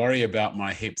 I'll worry about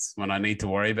my hips when I need to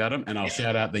worry about them. And I'll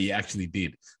shout out that you actually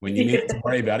did. When you needed to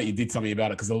worry about it, you did something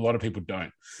about it, because a lot of people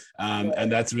don't.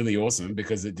 And that's really awesome,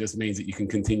 because it just means that you can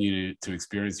continue to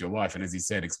experience your life. And as you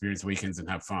said, experience weekends and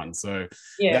have fun. So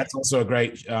that's also a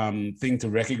great thing to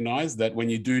recognize, that when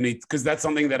you do need, because that's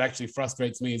something that actually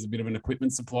frustrates me as a bit of an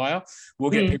equipment supplier.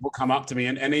 We'll get people come up to me,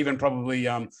 and even probably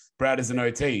Brad as an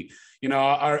OT. You know,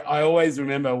 I always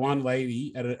remember one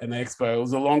lady at an expo. It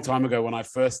was a long time ago when I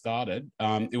first started.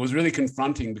 It was really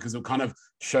confronting, because it kind of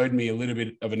showed me a little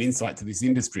bit of an insight to this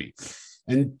industry.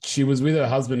 And she was with her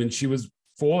husband, and she was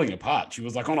falling apart. She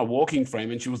was like on a walking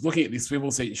frame, and she was looking at this swivel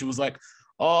seat, and she was like,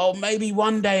 oh, maybe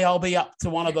one day I'll be up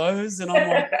to one of those. And I'm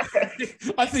like,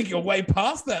 I think you're way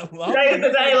past that, love. Today's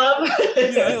the day, love.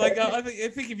 You know, like I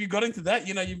think if you got into that,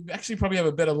 you know, you actually probably have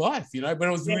a better life, you know. But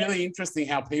it was really interesting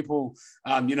how people,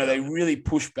 you know, they really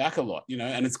push back a lot, you know.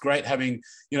 And it's great having,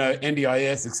 you know,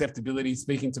 NDIS acceptability,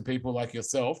 speaking to people like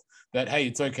yourself, that, hey,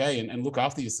 it's okay, and look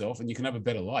after yourself, and you can have a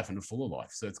better life and a fuller life.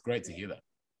 So it's great to hear that.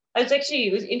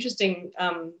 It was interesting.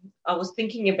 I was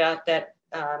thinking about that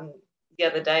the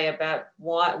other day, about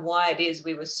why it is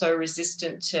we were so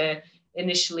resistant to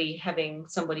initially having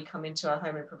somebody come into our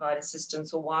home and provide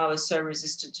assistance, or why I was so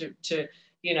resistant to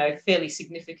you know, fairly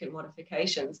significant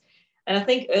modifications. And I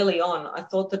think early on, I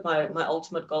thought that my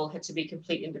ultimate goal had to be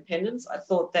complete independence. I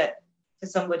thought that for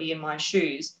somebody in my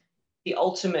shoes, the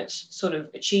ultimate sort of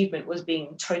achievement was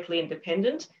being totally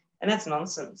independent. And that's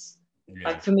nonsense. Yeah.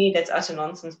 Like, for me, that's utter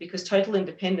nonsense, because total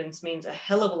independence means a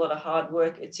hell of a lot of hard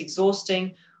work. It's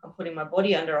exhausting. I'm putting my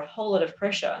body under a whole lot of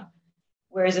pressure.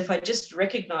 Whereas if I just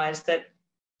recognize that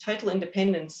total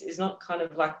independence is not kind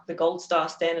of like the gold star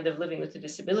standard of living with a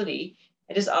disability,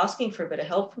 and just asking for a bit of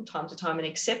help from time to time and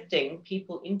accepting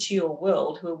people into your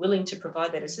world who are willing to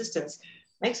provide that assistance,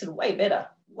 makes it way better,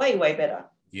 way, way better.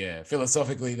 Yeah,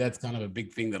 philosophically, that's kind of a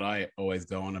big thing that I always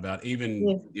go on about,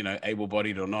 even, you know,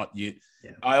 able-bodied or not.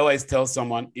 I always tell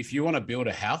someone, if you want to build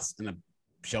a house and a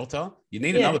shelter, you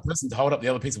need another person to hold up the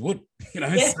other piece of wood, you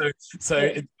know.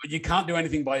 So you can't do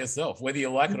anything by yourself, whether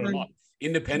you like it or not.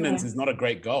 Independence is not a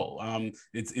great goal.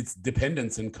 It's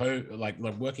dependence and like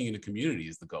working in a community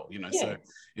is the goal, you know. So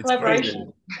it's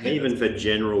collaboration. Even for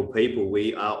general people,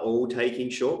 we are all taking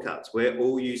shortcuts. We're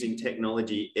all using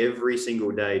technology every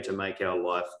single day to make our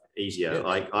life easier.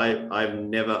 Like I've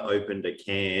never opened a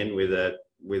can with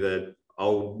a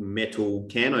old metal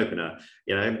can opener.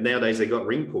 You know, nowadays they got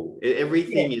ring pull.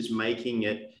 Everything is making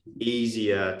it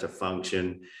easier to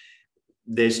function.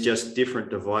 There's just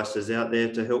different devices out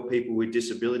there to help people with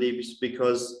disabilities,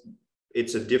 because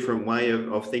it's a different way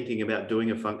of thinking about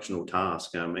doing a functional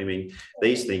task. I mean,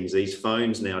 these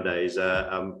phones nowadays,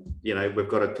 you know, we've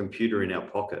got a computer in our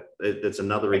pocket. That's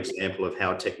another example of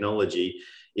how technology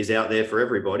is out there for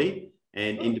everybody,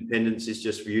 and independence is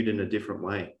just viewed in a different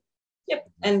way. Yep,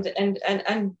 and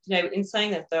you know, in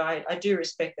saying that though, I do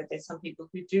respect that there's some people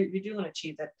who do want to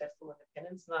achieve that full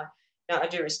independence, and I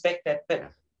do respect that, but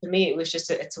for me, it was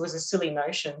just it was a silly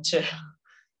notion to,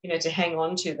 you know, to hang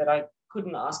on to, that I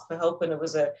couldn't ask for help, and it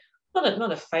was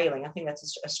not a failing. I think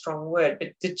that's a strong word,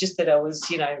 but just that I was,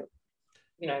 you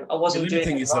know, I wasn't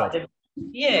doing it right.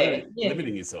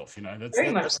 Limiting yourself, you know. That's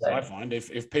what I find.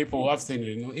 If people, I've seen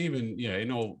it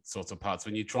in all sorts of parts,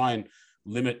 when you try and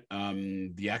limit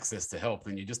the access to help,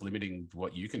 then you're just limiting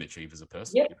what you can achieve as a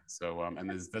person. You know? So and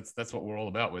that's what we're all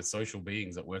about. We're social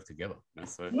beings that work together. You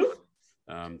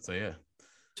know? So yeah.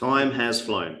 Time has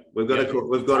flown. We've got to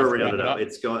round it up.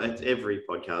 It's every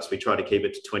podcast. We try to keep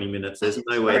it to 20 minutes. There's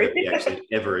no way that we actually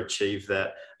ever achieve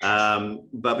that.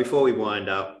 But before we wind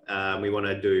up, we want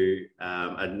to do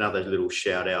another little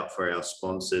shout out for our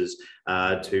sponsors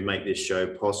to make this show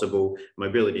possible.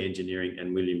 Mobility Engineering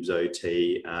and Williams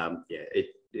OT.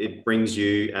 It brings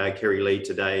you Kerry Lee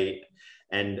today,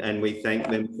 and we thank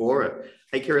them for it.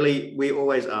 Hey, Kerry Lee, we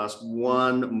always ask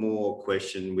one more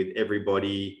question with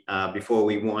everybody before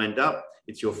we wind up.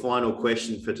 It's your final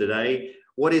question for today.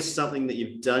 What is something that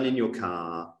you've done in your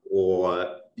car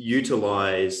or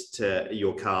utilised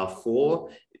your car for,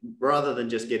 rather than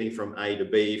just getting from A to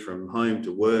B, from home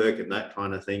to work and that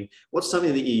kind of thing? What's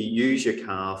something that you use your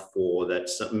car for that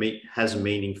has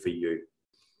meaning for you?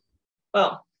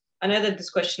 Well, I know that this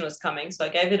question was coming, so I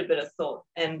gave it a bit of thought,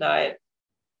 and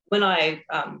when I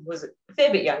was a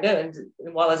fair bit younger, and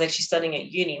while I was actually studying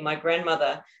at uni, my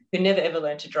grandmother, who never ever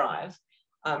learned to drive,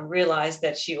 realised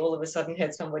that she all of a sudden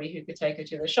had somebody who could take her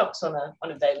to the shops on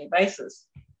a daily basis.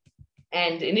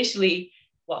 And initially,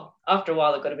 well, after a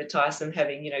while, it got a bit tiresome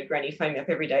having, you know, Granny phone me up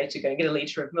every day to go and get a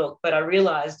litre of milk. But I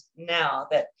realised now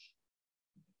that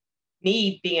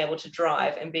me being able to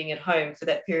drive and being at home for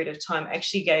that period of time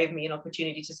actually gave me an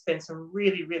opportunity to spend some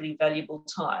really, really valuable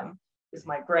time with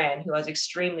my gran, who I was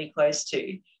extremely close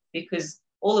to, because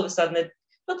all of a sudden,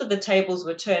 not that the tables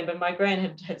were turned, but my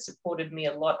gran had supported me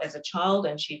a lot as a child,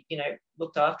 and she,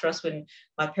 looked after us when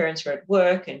my parents were at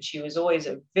work, and she was always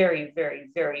a very, very,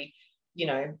 very,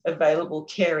 available,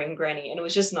 caring granny. And it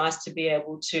was just nice to be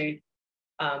able to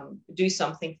do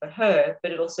something for her,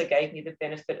 but it also gave me the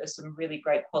benefit of some really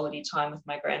great quality time with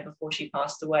my gran before she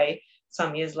passed away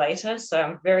some years later. So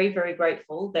I'm very, very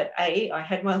grateful that A, I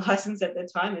had my license at the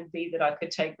time, and B, that I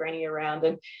could take granny around.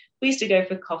 And we used to go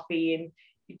for coffee and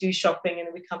do shopping, and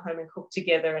then we come home and cook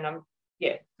together. And I'm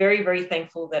very, very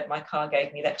thankful that my car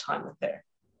gave me that time with her.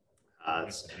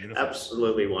 It's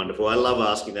absolutely wonderful. I love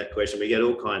asking that question. We get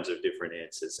all kinds of different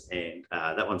answers, and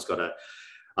that one's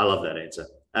I love that answer.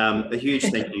 A huge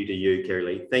thank you to you, Kerry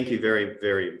Lee. Thank you very,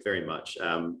 very, very much.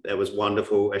 That was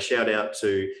wonderful. A shout out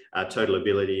to Total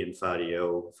Ability and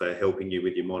Fardiel for helping you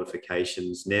with your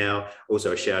modifications. Now,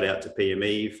 also a shout out to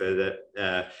PME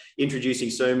for introducing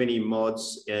so many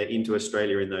mods into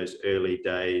Australia in those early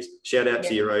days. Shout out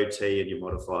to your OT and your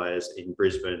modifiers in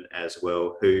Brisbane as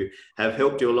well, who have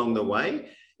helped you along the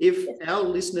way. If our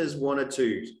listeners wanted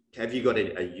to, have you got a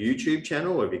YouTube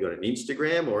channel, or have you got an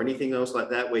Instagram or anything else like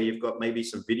that where you've got maybe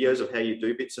some videos of how you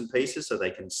do bits and pieces so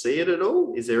they can see it at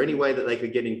all? Is there any way that they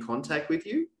could get in contact with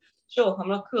you? Sure, I'm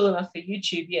not cool enough for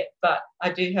YouTube yet, but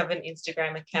I do have an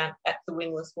Instagram account at The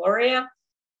Wingless Warrior.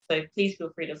 So please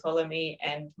feel free to follow me,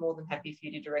 and more than happy for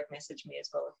you to direct message me as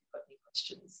well if you've got any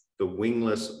questions. The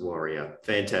Wingless Warrior.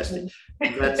 Fantastic.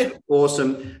 That's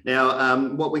awesome. Now,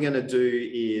 what we're going to do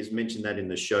is mention that in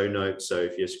the show notes. So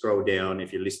if you scroll down,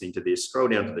 if you're listening to this, scroll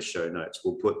down to the show notes.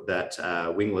 We'll put that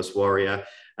Wingless Warrior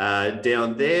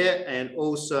down there. And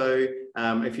also,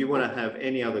 if you want to have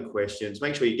any other questions,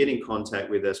 make sure you get in contact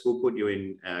with us. We'll put you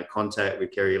in contact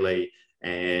with Kerry Lee,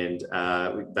 and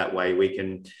that way we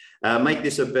can make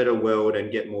this a better world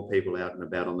and get more people out and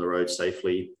about on the road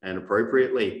safely and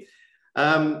appropriately.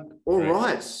 All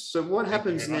right. So what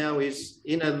happens now is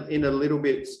in a little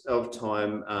bit of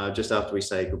time, just after we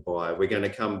say goodbye, we're going to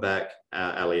come back,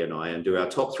 Ali and I, and do our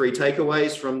top 3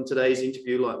 takeaways from today's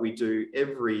interview, like we do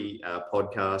every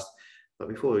podcast. But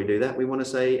before we do that, we want to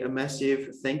say a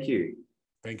massive thank you.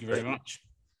 Thank you very much.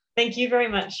 Thank you very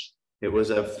much. It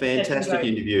was a fantastic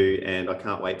interview, and I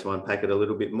can't wait to unpack it a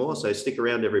little bit more. So stick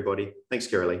around, everybody. Thanks,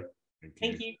 Kerry Lee.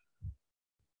 Thank you.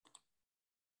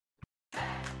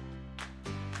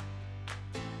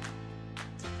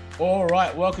 All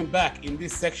right, welcome back. In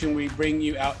this section, we bring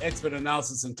you our expert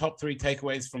analysis and top 3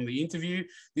 takeaways from the interview.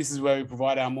 This is where we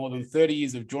provide our more than 30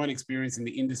 years of joint experience in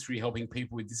the industry, helping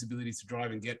people with disabilities to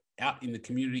drive and get out in the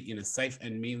community in a safe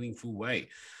and meaningful way.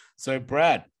 So,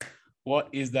 Brad, what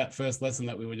is that first lesson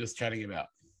that we were just chatting about?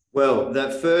 Well,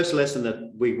 that first lesson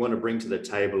that we want to bring to the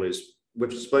table is,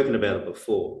 we've spoken about it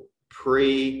before,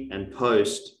 pre and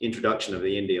post introduction of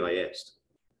the NDIS.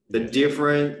 The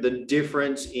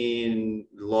difference in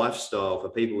lifestyle for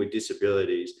people with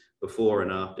disabilities before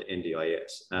and after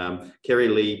NDIS. Kerry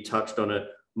Lee touched on it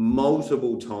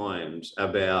multiple times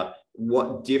about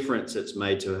what difference it's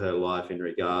made to her life in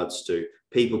regards to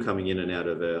people coming in and out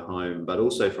of her home, but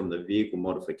also from the vehicle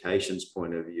modifications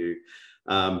point of view.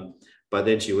 But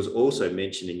then she was also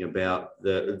mentioning about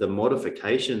the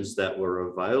modifications that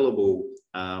were available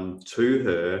to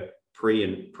her pre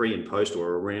and post,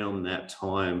 or around that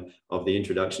time of the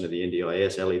introduction of the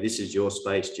NDIS. Ali, this is your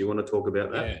space. Do you want to talk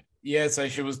about that? Yeah. So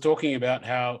she was talking about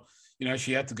how,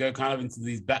 she had to go kind of into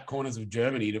these back corners of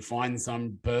Germany to find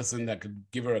some person that could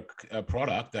give her a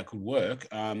product that could work.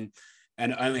 And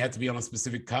it only had to be on a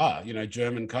specific car,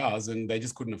 German cars, and they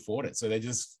just couldn't afford it. So they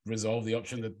just resolved the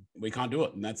option that we can't do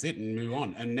it, and that's it, and move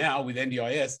on. And now with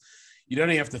NDIS, you don't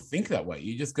even have to think that way.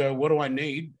 You just go, what do I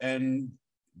need? And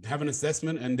have an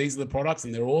assessment, and these are the products,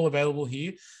 and they're all available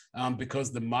here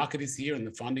because the market is here and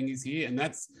the funding is here. And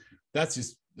that's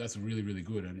really, really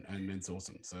good. And it's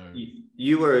awesome. So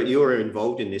you were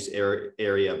involved in this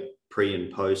area pre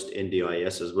and post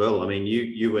NDIS as well. I mean,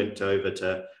 you went over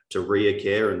to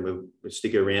ReaCare, and we'll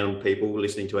stick around, people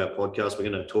listening to our podcast. We're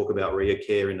going to talk about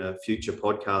ReaCare in a future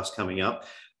podcast coming up.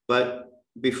 But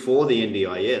before the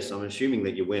NDIS, I'm assuming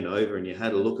that you went over and you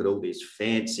had a look at all these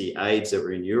fancy aids that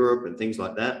were in Europe and things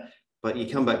like that. But you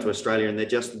come back to Australia and there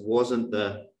just wasn't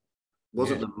the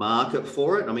market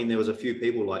for it. I mean, there was a few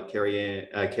people like Kerry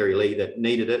Lee that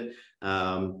needed it,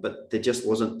 but there just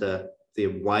wasn't the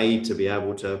way to be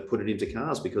able to put it into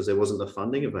cars because there wasn't the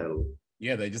funding available.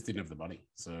 Yeah, they just didn't have the money.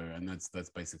 So, and that's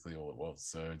basically all it was.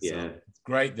 So it's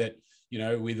great that, you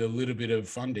know, with a little bit of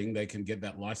funding, they can get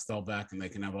that lifestyle back and they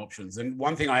can have options. And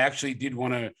one thing I actually did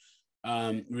want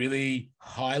to really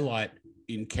highlight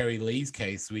in Kerry Lee's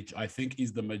case, which I think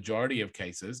is the majority of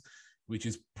cases, which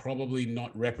is probably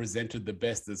not represented the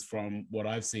best as from what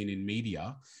I've seen in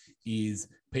media, is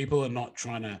people are not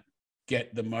trying to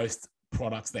get the most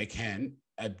products they can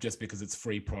just because it's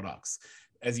free products.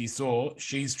 As you saw,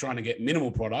 she's trying to get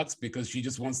minimal products because she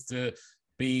just wants to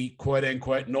be quote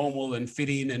unquote normal and fit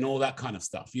in and all that kind of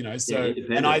stuff, you know. So,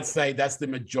 and I'd say that's the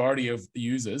majority of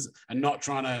users, and not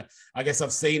trying to, I guess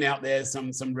I've seen out there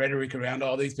some rhetoric around,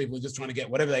 oh, these people are just trying to get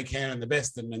whatever they can and the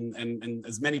best and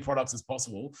as many products as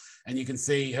possible. And you can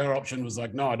see her option was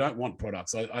like, no, I don't want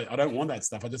products. I don't want that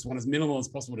stuff. I just want as minimal as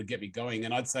possible to get me going.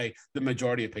 And I'd say the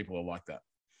majority of people are like that.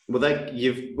 Well,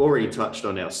 you've already touched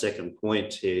on our second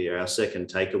point here, our second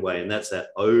takeaway, and that's that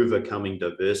overcoming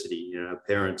diversity. You know,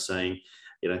 parents saying,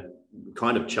 you know,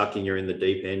 kind of chucking her in the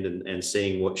deep end and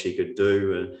seeing what she could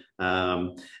do.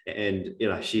 And you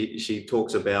know, she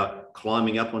talks about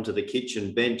climbing up onto the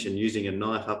kitchen bench and using a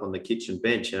knife up on the kitchen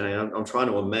bench. And I'm trying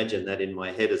to imagine that in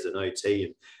my head as an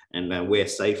OT and where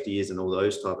safety is and all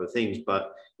those type of things.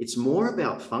 But it's more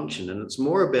about function, and it's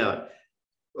more about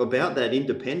that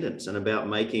independence and about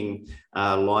making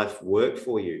life work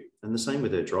for you. And the same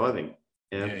with her driving.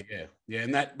 Yeah.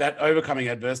 And that overcoming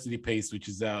adversity piece, which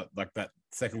is like that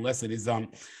second lesson, is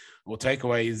or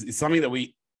takeaway is something that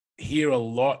we hear a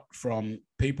lot from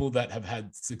people that have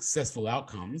had successful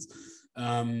outcomes.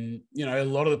 You know, a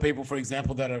lot of the people, for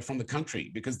example, that are from the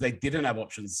country because they didn't have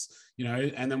options, you know,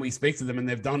 and then we speak to them and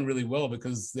they've done really well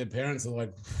because their parents are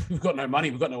like, we've got no money,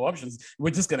 we've got no options, we're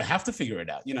just going to have to figure it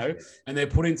out, you know, and they're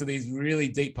put into these really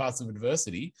deep parts of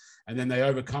adversity and then they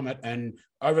overcome it, and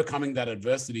overcoming that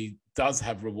adversity does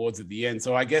have rewards at the end.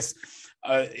 So I guess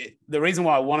the reason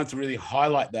why I wanted to really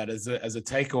highlight that as a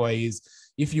takeaway is,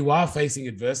 if you are facing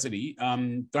adversity,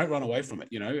 don't run away from it.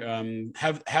 You know,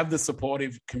 have the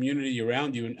supportive community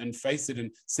around you and face it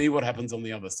and see what happens on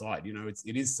the other side. You know,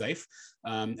 it is safe,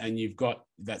 and you've got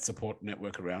that support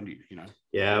network around you. You know.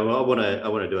 Yeah, well, I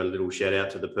want to do a little shout out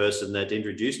to the person that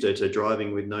introduced her to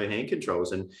driving with no hand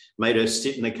controls and made her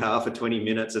sit in the car for 20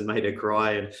 minutes and made her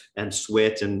cry and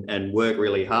sweat and work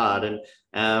really hard. And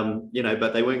you know,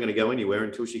 but they weren't going to go anywhere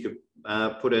until she could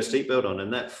put her seatbelt on,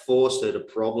 and that forced her to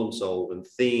problem solve and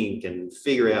think and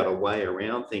figure out a way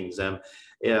around things. I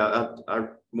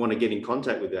want to get in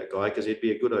contact with that guy because he'd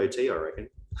be a good OT, I reckon.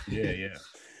 Yeah.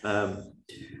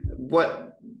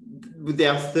 With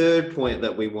our third point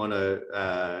that we want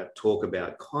to talk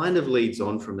about kind of leads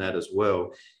on from that as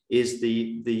well, is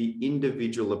the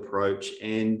individual approach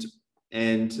and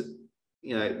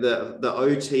you know, the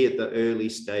OT at the early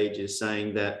stages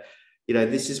saying that, you know,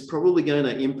 this is probably going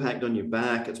to impact on your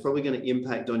back. It's probably going to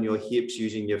impact on your hips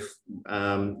using your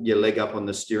leg up on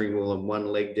the steering wheel and one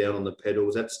leg down on the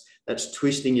pedals. That's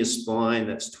twisting your spine.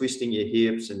 That's twisting your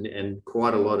hips and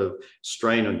quite a lot of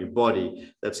strain on your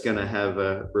body. That's going to have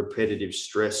a repetitive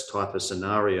stress type of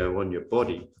scenario on your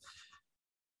body.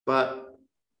 But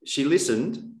she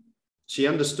listened. She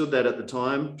understood that at the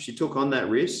time. She took on that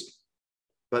risk.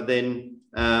 But then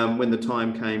when the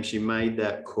time came, she made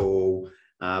that call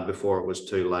before it was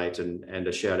too late, and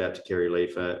a shout out to Kerry Lee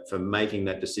for making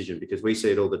that decision, because we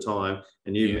see it all the time,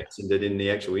 and you mentioned it in the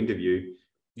actual interview.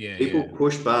 People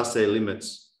push past their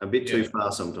limits a bit too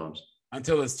far sometimes.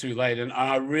 Until it's too late. And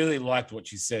I really liked what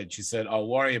she said. She said, I'll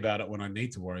worry about it when I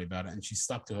need to worry about it. And she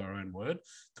stuck to her own word,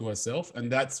 to herself.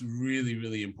 And that's really,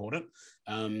 really important.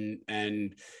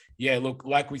 And yeah, look,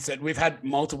 like we said, we've had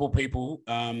multiple people.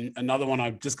 Another one,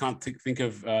 I just can't think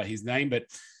of his name, but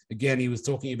again, he was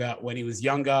talking about when he was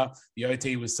younger, the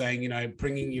OT was saying, you know,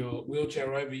 bringing your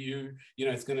wheelchair over you, you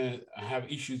know, it's going to have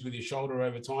issues with your shoulder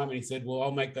over time. And he said, well,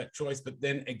 I'll make that choice. But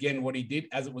then again, what he did,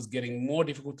 as it was getting more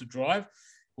difficult to drive,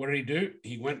 what did he do?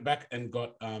 He went back and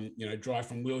got, you know, drive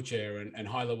from wheelchair and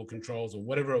high level controls or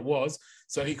whatever it was,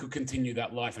 so he could continue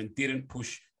that life and didn't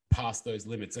push past those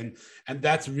limits. And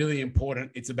that's really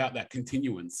important. It's about that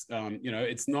continuance. You know,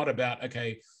 it's not about,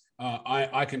 okay,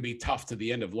 I can be tough to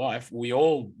the end of life. We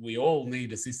all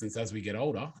need assistance as we get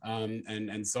older,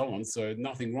 and so on. So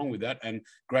nothing wrong with that. And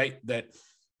great that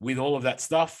with all of that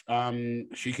stuff,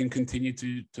 she can continue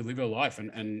to live her life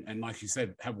and like you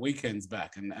said, have weekends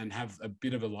back and have a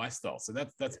bit of a lifestyle. So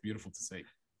that's beautiful to see.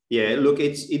 Yeah, look,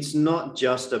 it's not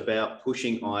just about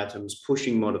pushing items,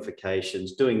 pushing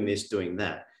modifications, doing this, doing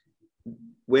that.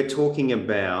 We're talking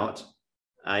about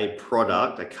a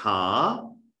product, a car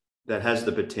that has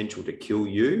the potential to kill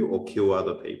you or kill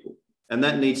other people. And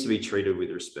that needs to be treated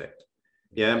with respect.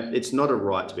 Yeah, it's not a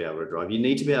right to be able to drive. You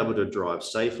need to be able to drive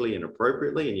safely and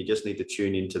appropriately, and you just need to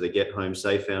tune into the Get Home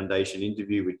Safe Foundation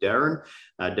interview with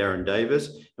Darren Davis,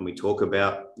 and we talk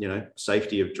about,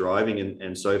 safety of driving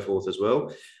and so forth as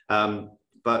well.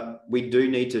 But we do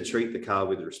need to treat the car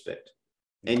with respect,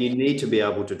 and you need to be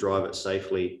able to drive it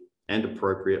safely and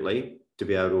appropriately to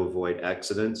be able to avoid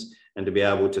accidents and to be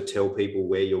able to tell people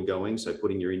where you're going. So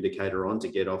putting your indicator on to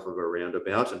get off of a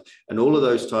roundabout and all of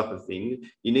those type of things,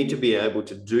 you need to be able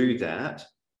to do that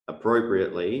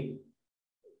appropriately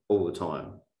all the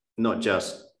time, not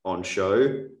just on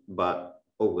show, but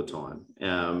all the time.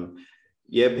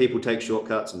 People take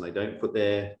shortcuts and they don't put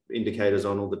their indicators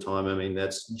on all the time. I mean,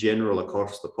 that's general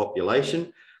across the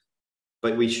population,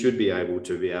 but we should be able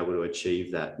to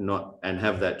achieve that, and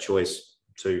have that choice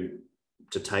to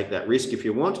take that risk if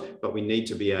you want, but we need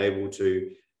to be able to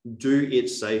do it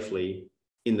safely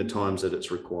in the times that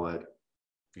it's required.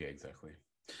 Yeah, exactly.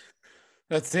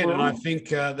 That's it. And I think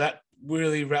that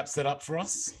really wraps it up for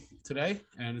us today.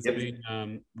 And it's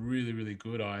been really, really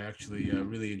good. I actually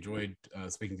really enjoyed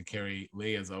speaking to Kerry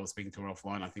Lee as I was speaking to her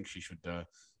offline. I think she should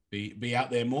be out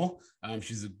there more.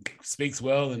 She speaks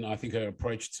well, and I think her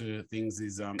approach to things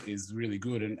is really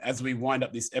good. And as we wind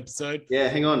up this episode,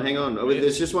 hang on.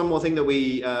 There's just one more thing that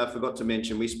we forgot to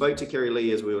mention. We spoke to Kerry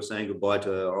Lee as we were saying goodbye to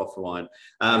her offline.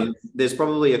 There's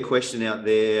probably a question out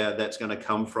there that's going to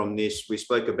come from this. We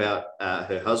spoke about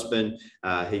her husband.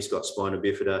 He's got spina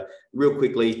bifida. Real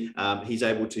quickly, he's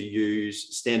able to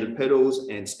use standard pedals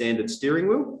and standard steering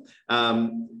wheel.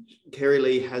 Kerry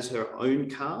Lee has her own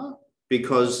car,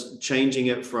 because changing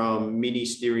it from mini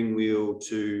steering wheel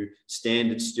to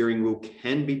standard steering wheel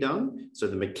can be done. So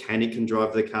the mechanic can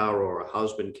drive the car, or a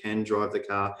husband can drive the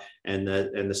car, and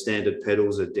the standard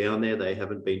pedals are down there. They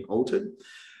haven't been altered.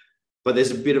 But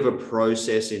there's a bit of a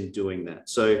process in doing that.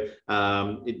 So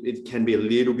it can be a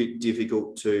little bit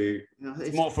difficult to...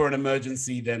 it's more for an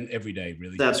emergency than every day,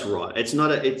 really. That's right. It's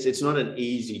not an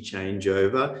easy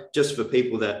changeover. Just for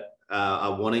people that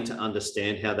are wanting to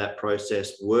understand how that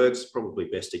process works, probably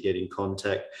best to get in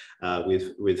contact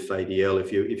with Fadiel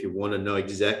if you want to know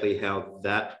exactly how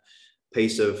that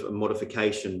piece of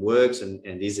modification works, and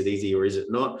is it easy or is it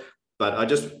not. But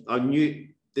I knew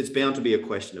there's bound to be a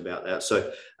question about that,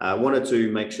 so I wanted to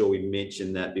make sure we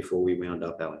mentioned that before we wound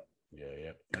up, Alan.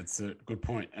 Yeah, that's a good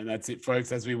point. And that's it,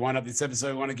 folks. As we wind up this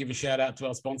episode, I want to give a shout out to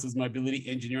our sponsors, Mobility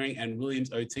Engineering and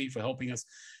Williams OT, for helping us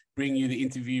bring you the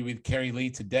interview with Kerry Lee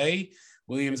today.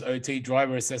 Williams OT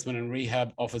Driver Assessment and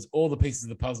Rehab offers all the pieces of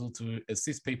the puzzle to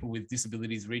assist people with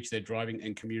disabilities reach their driving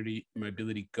and community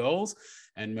mobility goals.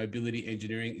 And Mobility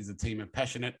Engineering is a team of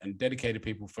passionate and dedicated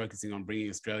people focusing on bringing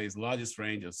Australia's largest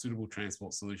range of suitable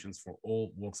transport solutions for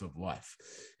all walks of life.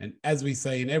 And as we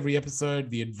say in every episode,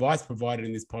 the advice provided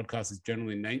in this podcast is general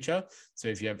in nature. So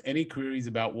if you have any queries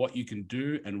about what you can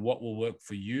do and what will work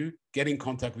for you, get in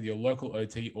contact with your local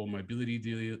OT or mobility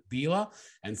dealer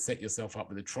and set yourself up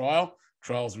with a trial.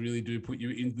 Trials really do put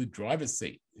you in the driver's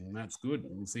seat, and that's good.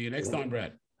 We'll see you next time,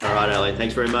 Brad. All right, Ali.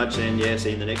 Thanks very much, and see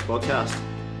you in the next podcast.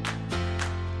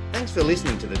 Thanks for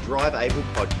listening to the Drive Able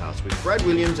podcast with Brad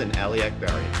Williams and Ali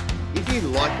Akbarian. If you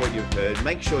like what you've heard,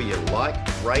 make sure you like,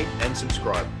 rate, and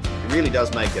subscribe. It really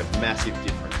does make a massive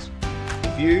difference.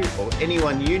 If you or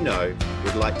anyone you know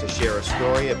would like to share a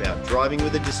story about driving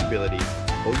with a disability,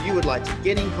 or you would like to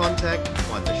get in contact,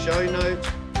 find the show notes,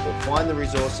 or find the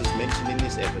resources mentioned in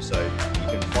this episode,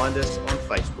 you can find us on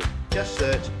Facebook. Just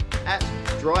search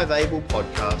 @Drive Able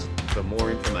Podcast for more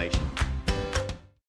information.